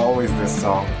is it always this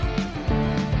song?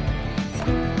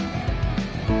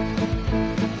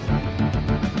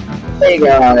 Hey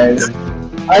guys,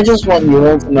 I just want you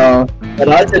all to know that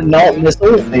I did not miss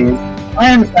all of these.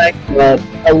 I in fact got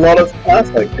a lot of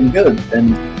perfect and good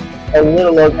and a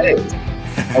little okay.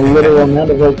 A little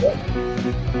amount of okay.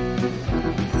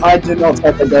 I do not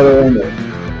take a Dodo in it.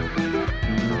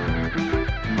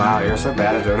 Wow, you're so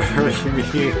bad at Dodo.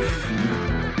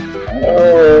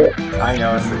 I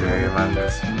know it's the game, I'm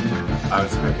just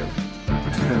making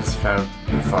it's kind of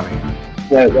funny.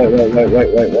 Wait.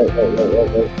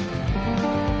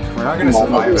 We're not gonna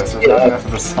survive this, there's not enough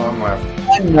of a song left.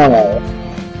 I know.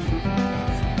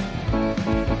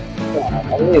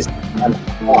 At least I'm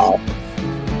half.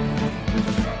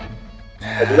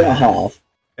 Half.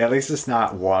 At least it's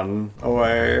not one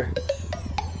away.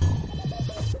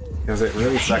 Because it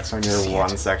really sucks when you're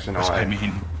one section away. I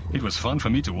mean, it was fun for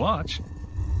me to watch.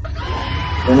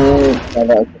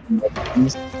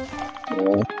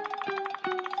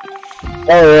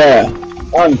 Oh yeah,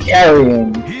 I'm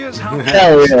carrying. Here's how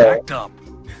it's stacked up.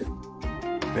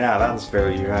 Yeah, that was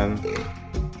fairly even.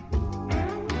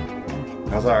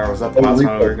 Was that the last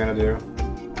one we were gonna do?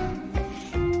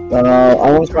 I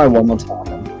want to try one more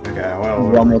time. Okay, well,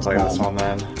 we'll play this one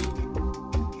then.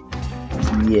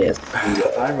 Yes.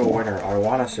 I'm a winner. I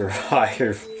want to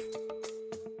survive.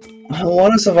 I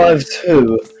want to survive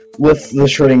too, with the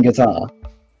shredding guitar.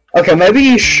 Okay, maybe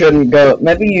you shouldn't go.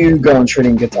 Maybe you go on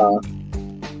shredding guitar,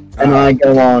 and I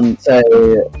go on, say.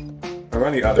 Or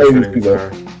on the other shredding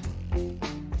guitar.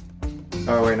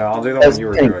 Oh wait, no, I'll do the one you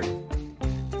were doing.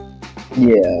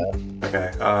 Yeah.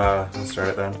 Okay. Let's start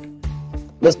it then.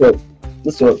 Let's do it.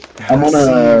 I'm on a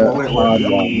hard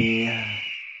one.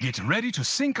 Get ready to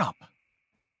sync up.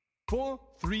 4,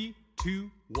 3,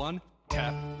 2, 1.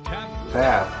 Tap, tap.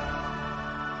 Tap.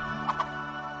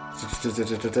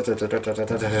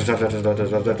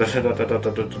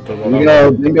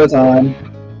 Bingo time.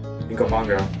 Bingo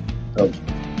bongo. Oh.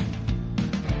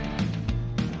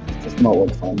 It's not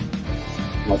what fun.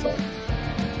 My phone.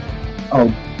 Oh,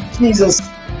 Jesus!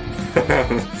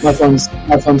 my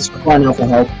phone's crying out for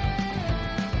help.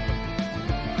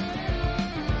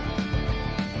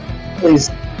 Please,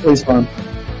 phone.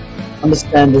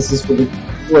 Understand this is for the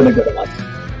really good of us.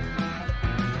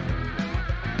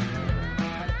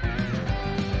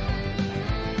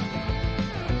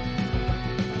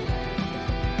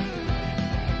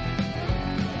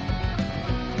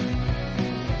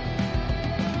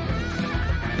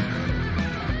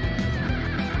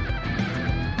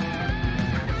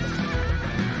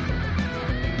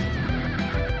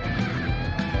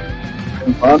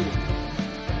 Fun?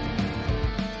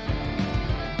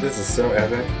 This is so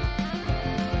epic.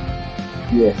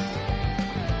 Yes.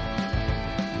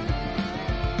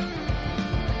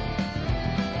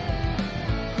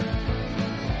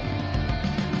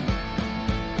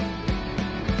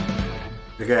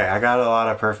 Okay, I got a lot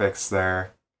of perfects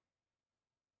there.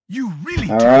 You really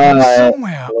took me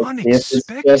somewhere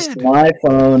unexpected. If it's just my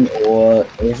phone or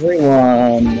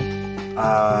everyone.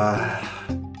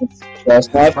 It's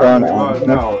just my phone. Well,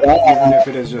 no, even if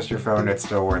it is just your phone, it's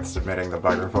still worth submitting the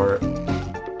bug report.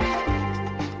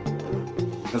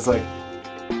 It's like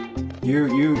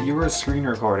you were screen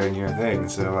recording your thing,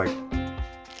 so like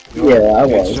yeah, I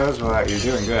was. It shows that you're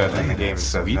doing good, and the game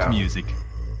says Sweet no. music.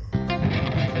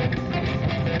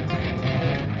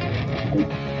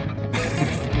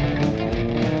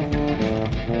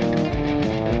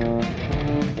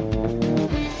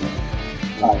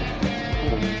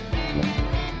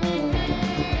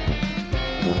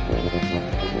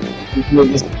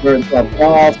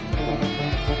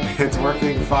 It's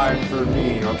working fine for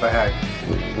me, what the heck?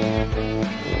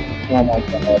 Oh my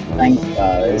god, thanks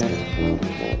guys.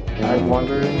 I'm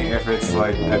wondering if it's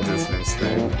like a distance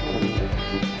thing.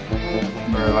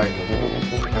 Or like,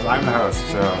 because I'm the host,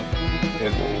 so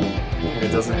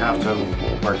It doesn't have to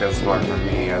work as far from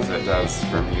me as it does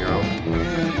from you.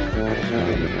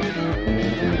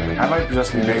 I might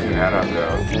just be making that up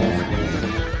though.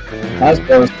 I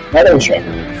suppose that was sure.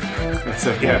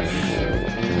 So yeah.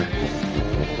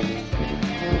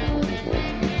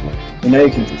 You know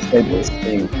you can disable this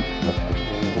thing.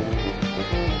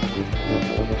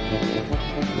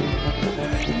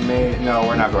 No,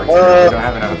 we're not going to. We don't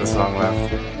have enough of the song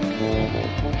left.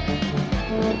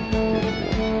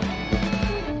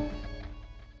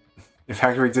 In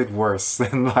fact, we did worse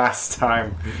than last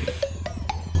time.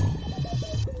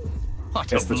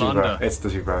 It's the tuba. It's the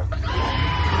tuba.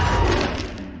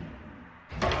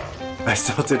 I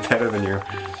still did better than you.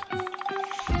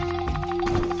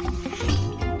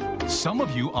 Some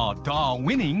of you are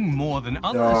winning more than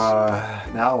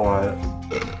others. Now what?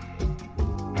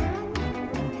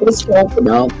 Let's talk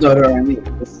about Dodo and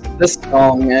this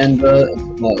song and the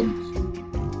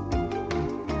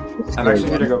I'm actually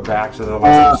going to go back to the list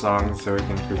of songs so we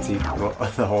can critique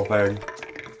the whole thing.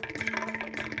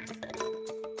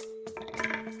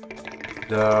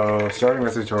 So, starting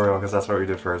with tutorial, because that's what we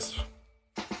did first.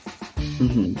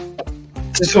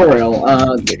 Tutorial,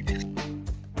 I'm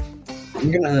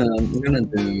gonna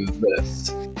do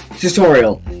this.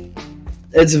 Tutorial.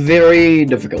 It's very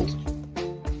difficult.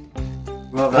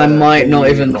 Well, I might not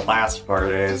even... The last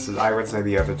part is, I would say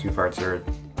the other two parts are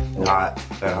not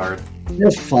that hard.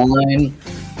 They're fine.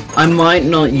 I might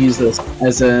not use this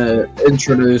as a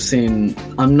introducing...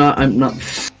 I'm not gonna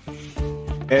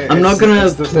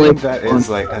it's the thing that is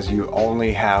like, as you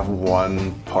only have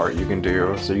one part you can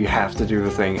do, so you have to do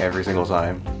the thing every single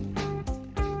time.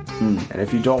 And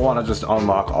if you don't want to just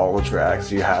unlock all the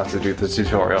tracks, you have to do the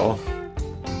tutorial.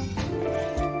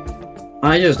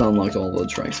 I just unlocked all the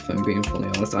tracks, if I'm being fully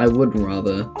honest. I would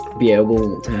rather be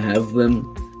able to have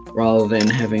them, rather than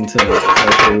having to go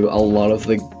through a lot of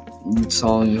the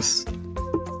songs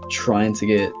trying to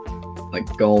get, like,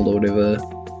 gold or whatever.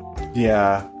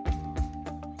 Yeah.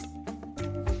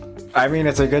 I mean,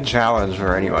 it's a good challenge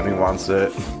for anyone who wants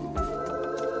it.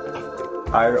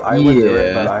 I would do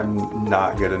it, but I'm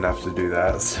not good enough to do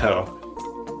that, so...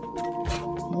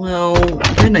 Well,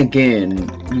 then again,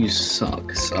 you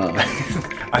suck, so...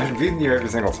 I've beaten you every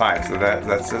single time, so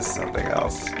that's just something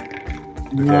else.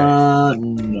 Okay. No.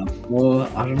 Well,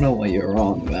 I don't know what you're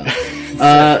wrong about.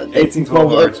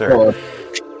 1812 Archer.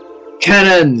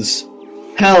 Cannons!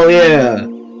 Hell yeah!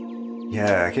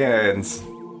 Yeah, cannons.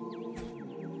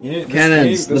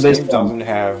 Cannons, this game doesn't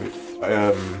have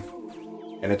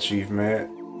an achievement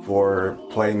for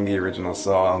playing the original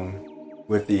song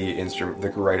with the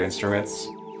right instruments.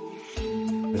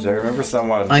 Because I remember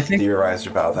someone theorized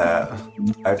about that.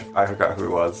 I forgot who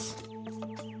it was.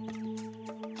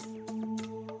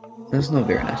 That's not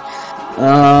very nice.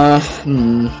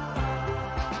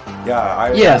 Yeah,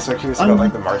 I'm so curious about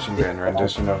like the marching band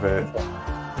rendition of it.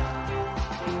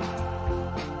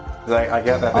 I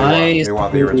get that they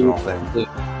want the original thing.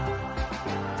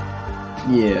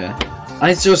 Yeah,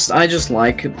 I just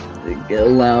like a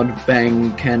loud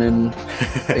bang cannon,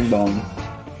 bing bong.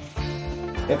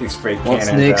 Get these fake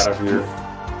cannons out of here.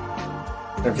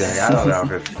 Okay,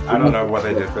 I don't know what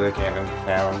they did for the cannon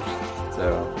sound.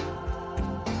 So,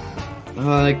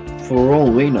 like for all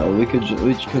we know, we could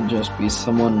just be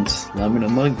someone slamming a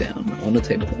mug down on a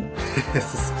table.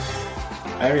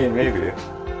 I mean, maybe.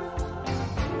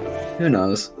 Who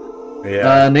knows?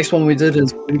 Yeah. Next one we did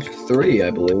is Fibbage 3, I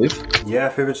believe. Yeah,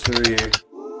 Fibbage 3.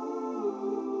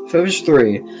 Fibbage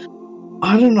 3.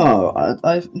 I don't know.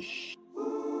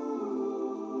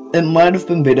 It might have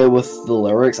been better with the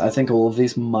lyrics. I think all of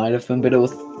these might have been better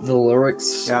with the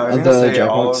lyrics. Yeah, I was gonna say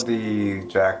all of the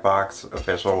Jackbox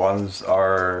official ones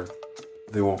are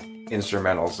the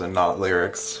instrumentals and not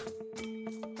lyrics.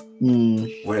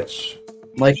 Which...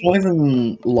 Like, not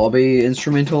even lobby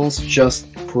instrumentals, just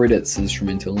credits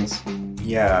instrumentals.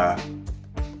 Yeah.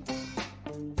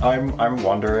 I'm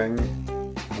wondering,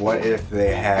 what if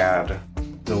they had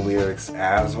the lyrics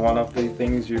as one of the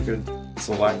things you could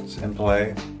select and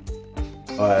play?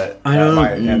 But that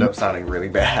might end up sounding really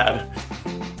bad.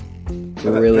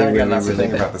 But that's the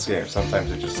thing about this game.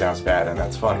 Sometimes it just sounds bad, and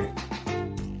that's funny.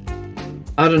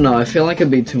 I don't know, I feel like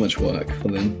it'd be too much work for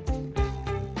them.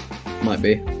 Might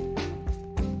be.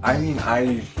 I mean,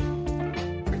 I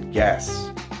would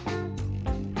guess.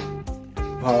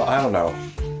 Well, I don't know.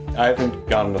 I haven't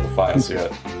gotten to the files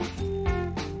yet.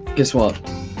 Guess what?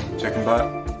 Chicken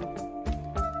butt?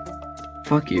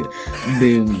 Fuck you.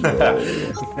 Bingo.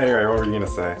 Anyway, what were you gonna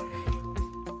say?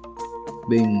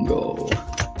 Bingo.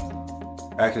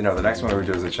 Actually, no, the next one we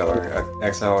do is a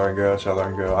Accelerator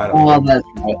and Go, I don't know. Oh, that's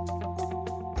right.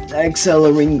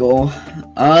 Acceleringor.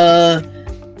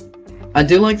 I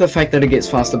do like the fact that it gets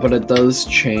faster, but it does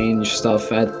change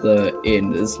stuff at the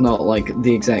end. It's not like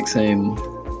the exact same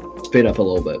speed up a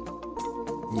little bit.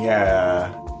 Yeah.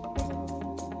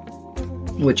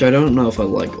 Which I don't know if I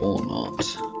like or not.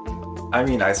 I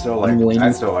mean, I still like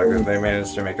it. They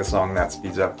managed to make a song that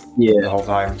speeds up the whole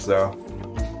time, so...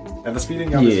 And the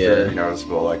speeding up is very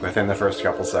noticeable, like within the first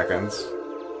couple seconds.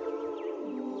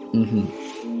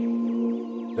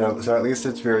 So at least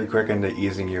it's very quick into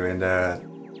easing you into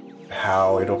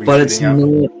how it'll be speeding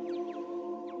up.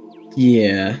 Not...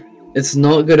 Yeah. It's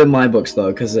not good in my books,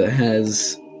 though, because it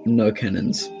has no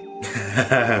cannons.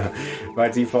 By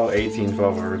default,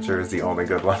 1812 Overture is the only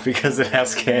good one because it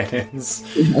has cannons.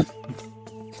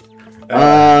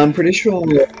 I'm pretty sure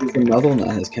there's another one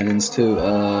that has cannons too.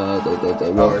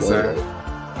 Is there?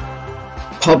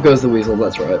 Pop Goes the Weasel,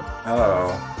 that's right.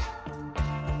 Oh.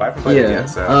 I haven't played it yet,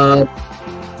 so...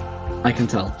 I can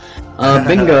tell.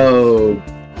 Bingo!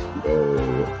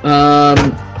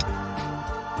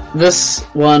 This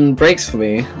one breaks for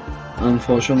me,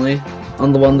 unfortunately,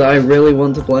 on the one that I really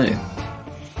want to play.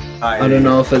 I don't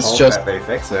know if it's just they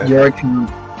fix it. your account.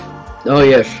 Oh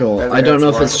yeah, sure. I don't know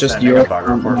if it's just your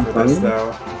account for this,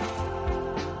 though.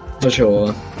 For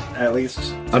sure. At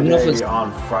least I don't know if it's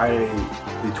on Friday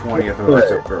the 20th of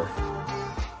October.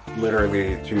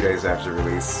 Literally 2 days after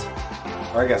release.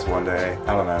 Or I guess 1 day.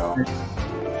 I don't know.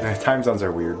 Time zones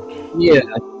are weird. Yeah.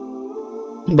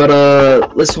 But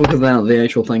let's talk about the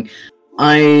actual thing.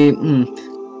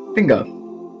 Bingo.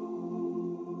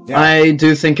 Yeah. I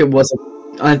do think it was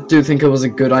a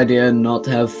good idea not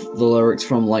to have the lyrics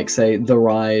from, like, say, The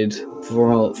Ride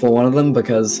for one of them,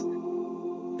 because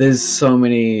there's so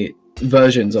many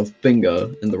versions of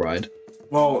Bingo in The Ride.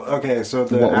 Well, okay, so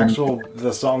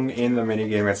the song in the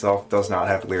minigame itself does not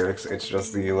have lyrics, it's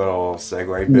just the little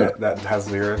segue bit that has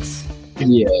lyrics.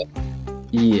 Yeah.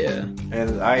 Yeah.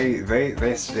 And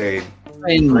they stayed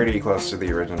pretty close to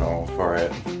the original for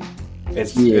it.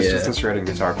 It's just the shredding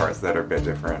guitar parts that are a bit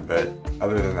different, but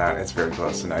other than that, it's very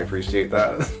close, and I appreciate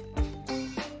that.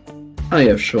 Oh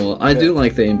yeah, sure. I do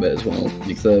like the aim bit as well.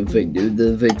 Like the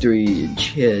victory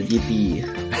cheer, yippee.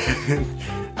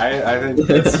 I think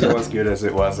it's still as good as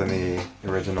it was in the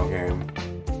original game.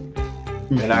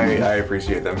 And I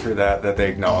appreciate them for that they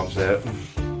acknowledged it.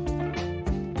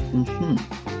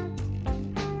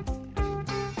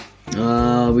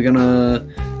 Are we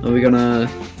gonna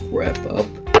wrap up?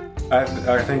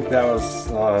 I think that was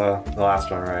the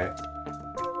last one, right?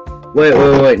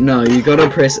 Wait, no, you gotta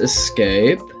press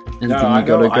escape, and then you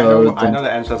gotta go... I know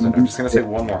the end doesn't. I'm just gonna say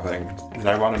one more thing.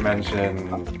 I want to mention...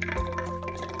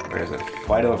 Where is it?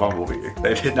 Flight of the Bumblebee.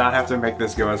 They did not have to make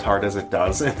this go as hard as it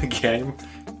does in the game.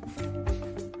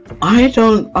 I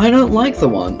don't like the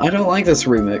one. I don't like this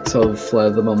remix of Flight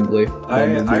of the Bumblebee.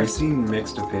 I've seen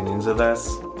mixed opinions of this.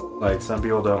 Like, some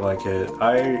people don't like it.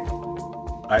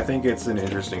 I think it's an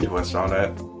interesting twist on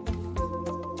it.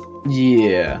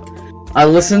 Yeah. I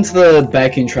listened to the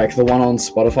backing track, the one on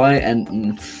Spotify,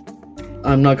 and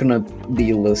I'm not gonna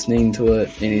be listening to it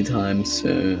anytime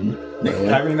soon. Really.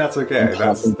 I mean, that's okay.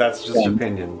 That's just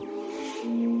opinion.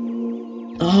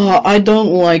 I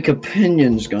don't like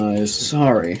opinions, guys.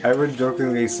 Sorry. I would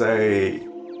jokingly say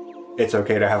it's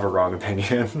okay to have a wrong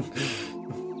opinion.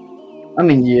 I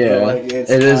mean, yeah, like, it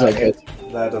is okay.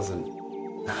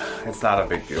 It's not a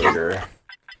big deal here.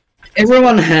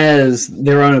 Everyone has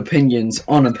their own opinions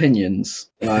on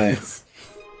opinions. Right?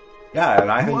 Yeah,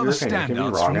 and I think your opinion can be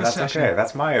wrong, and that's okay.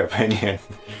 That's my opinion.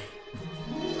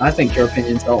 I think your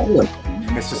opinion's all good.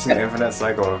 It's just an infinite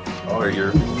cycle of, your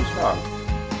opinion's wrong.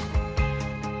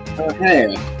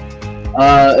 Okay.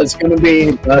 It's gonna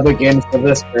be bad again for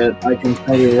this bit, I can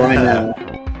tell you right now.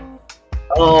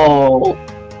 Oh!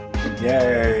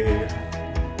 Yay!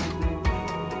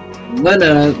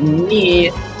 Lena,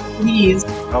 me, please.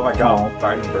 Oh my god,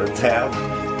 Fighting Bird tab.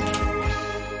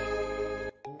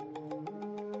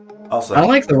 Also, I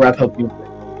like the wrap-up music.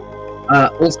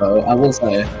 Also, I will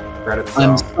say,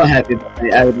 I'm so happy that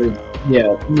they added...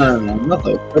 Yeah, no, not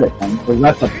the credit one. The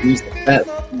wrap-up music, that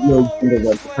will kind of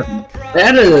like... They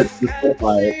added it to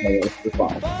Spotify playlist as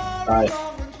well. Right.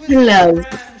 Hello.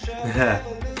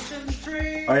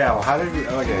 Oh yeah, well how did we...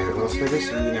 Okay, was Freggers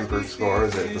 3 an improved score, or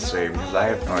is it the same? Because I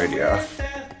have no idea.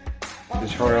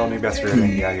 Tutorial, new best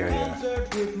rating, yeah.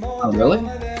 Oh, really?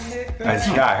 I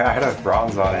had a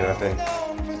bronze on it, I think.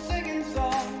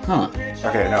 Huh.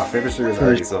 Okay, no, Freggers 3 was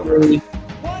already silver.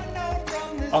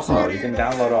 Also, you can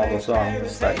download all the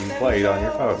songs that you played on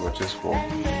your phone, which is cool.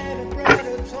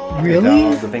 Really?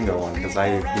 Download the bingo one, because I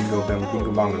have bingo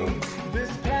bongo.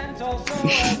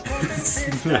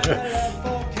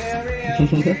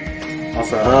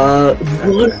 Also,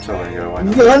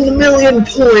 1 million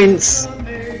points!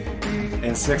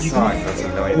 In 6 songs, that's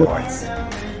 1 million points.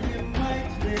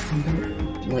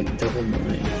 Like double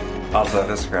mine. Also,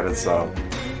 this credit song.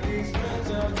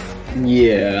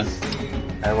 Yeah.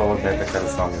 I will admit the credit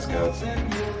song is good.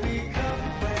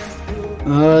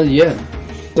 Yeah.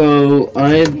 So,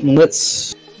 I'm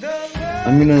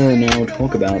gonna now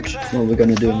talk about what we're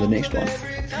gonna do in the next one.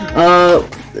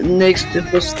 Next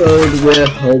episode, we're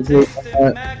hopefully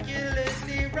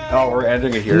oh, we're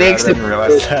ending it here. Next I didn't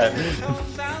realize that.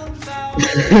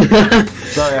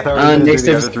 Sorry, I thought we were gonna do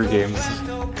the other 3 games.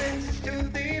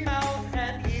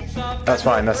 That's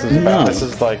fine. This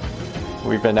is like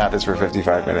we've been at this for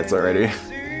 55 minutes already.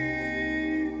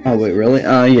 Oh wait, really?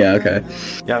 Yeah, okay.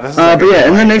 Yeah, this is. Like but yeah,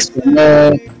 in the next one,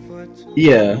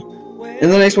 yeah, in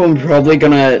the next one, we're probably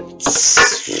gonna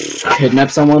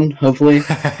kidnap someone. Hopefully.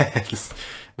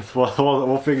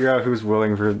 we'll figure out who's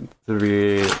willing to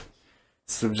be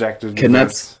subjected to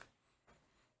kidnapped. This.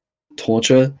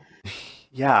 Torture.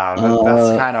 Yeah,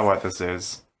 that's kind of what this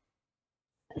is.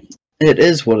 It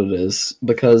is what it is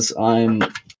because I'm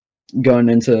going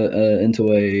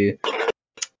into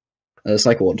a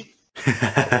psych ward.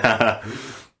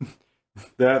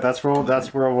 That's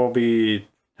where we'll be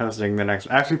hosting the next.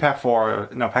 Actually, Pack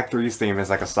 3's theme is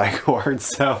like a psych ward,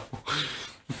 so.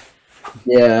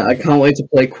 Yeah, I can't wait to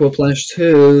play Quiplash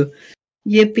 2.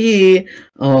 Yippee!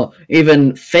 Oh,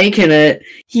 even faking it.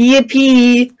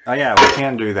 Yippee! Oh yeah, we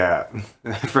can do that.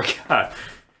 I forgot.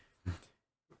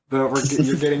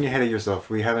 You're getting ahead of yourself.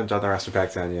 We haven't done the rest of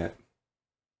Pack 10 yet.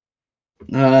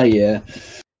 Yeah.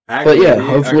 Actually, but yeah,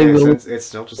 hopefully since it's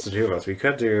still just the 2 of us, we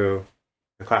could do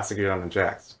the classic Dodo and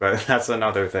Jax, but that's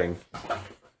another thing.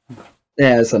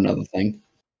 Yeah, it's another thing.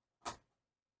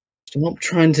 Stop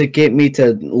trying to get me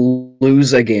to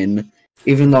lose again,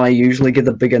 even though I usually get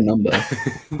the bigger number.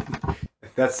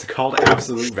 That's called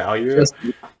absolute value?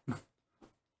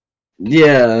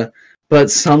 Yeah, but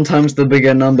sometimes the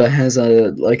bigger number has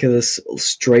this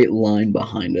straight line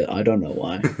behind it. I don't know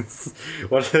why.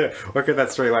 What could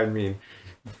that straight line mean?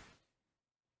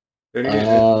 I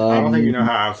don't think you know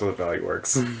how absolute value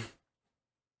works.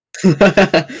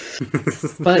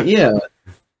 But yeah,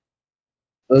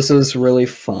 this is really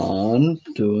fun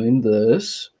doing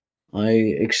this. I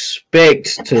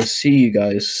expect to see you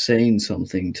guys saying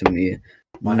something to me.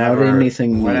 Whenever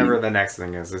anything the next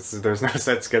thing is. There's no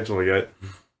set schedule yet.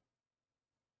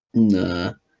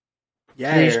 Nah.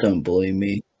 Yeah. Please don't bully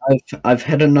me. I've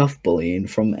had enough bullying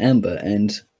from Amber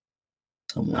and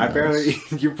someone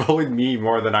else. You bullied me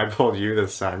more than I bullied you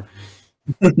this time.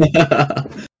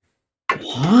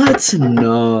 What?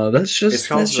 No, that's just it's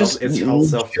called joking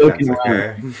self-defense,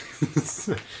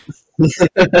 okay?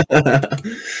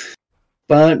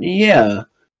 But yeah,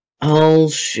 I'll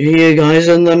see you guys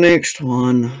in the next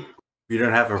one. You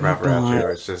don't have a proper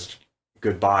outro, it's just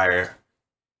goodbye.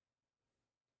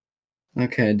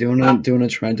 Okay, do you wanna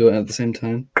try and do it at the same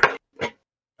time?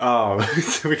 Oh,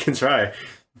 we can try.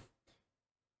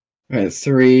 Alright,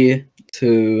 3,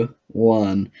 2,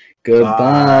 1. Goodbye.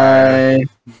 Bye.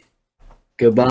 Goodbye.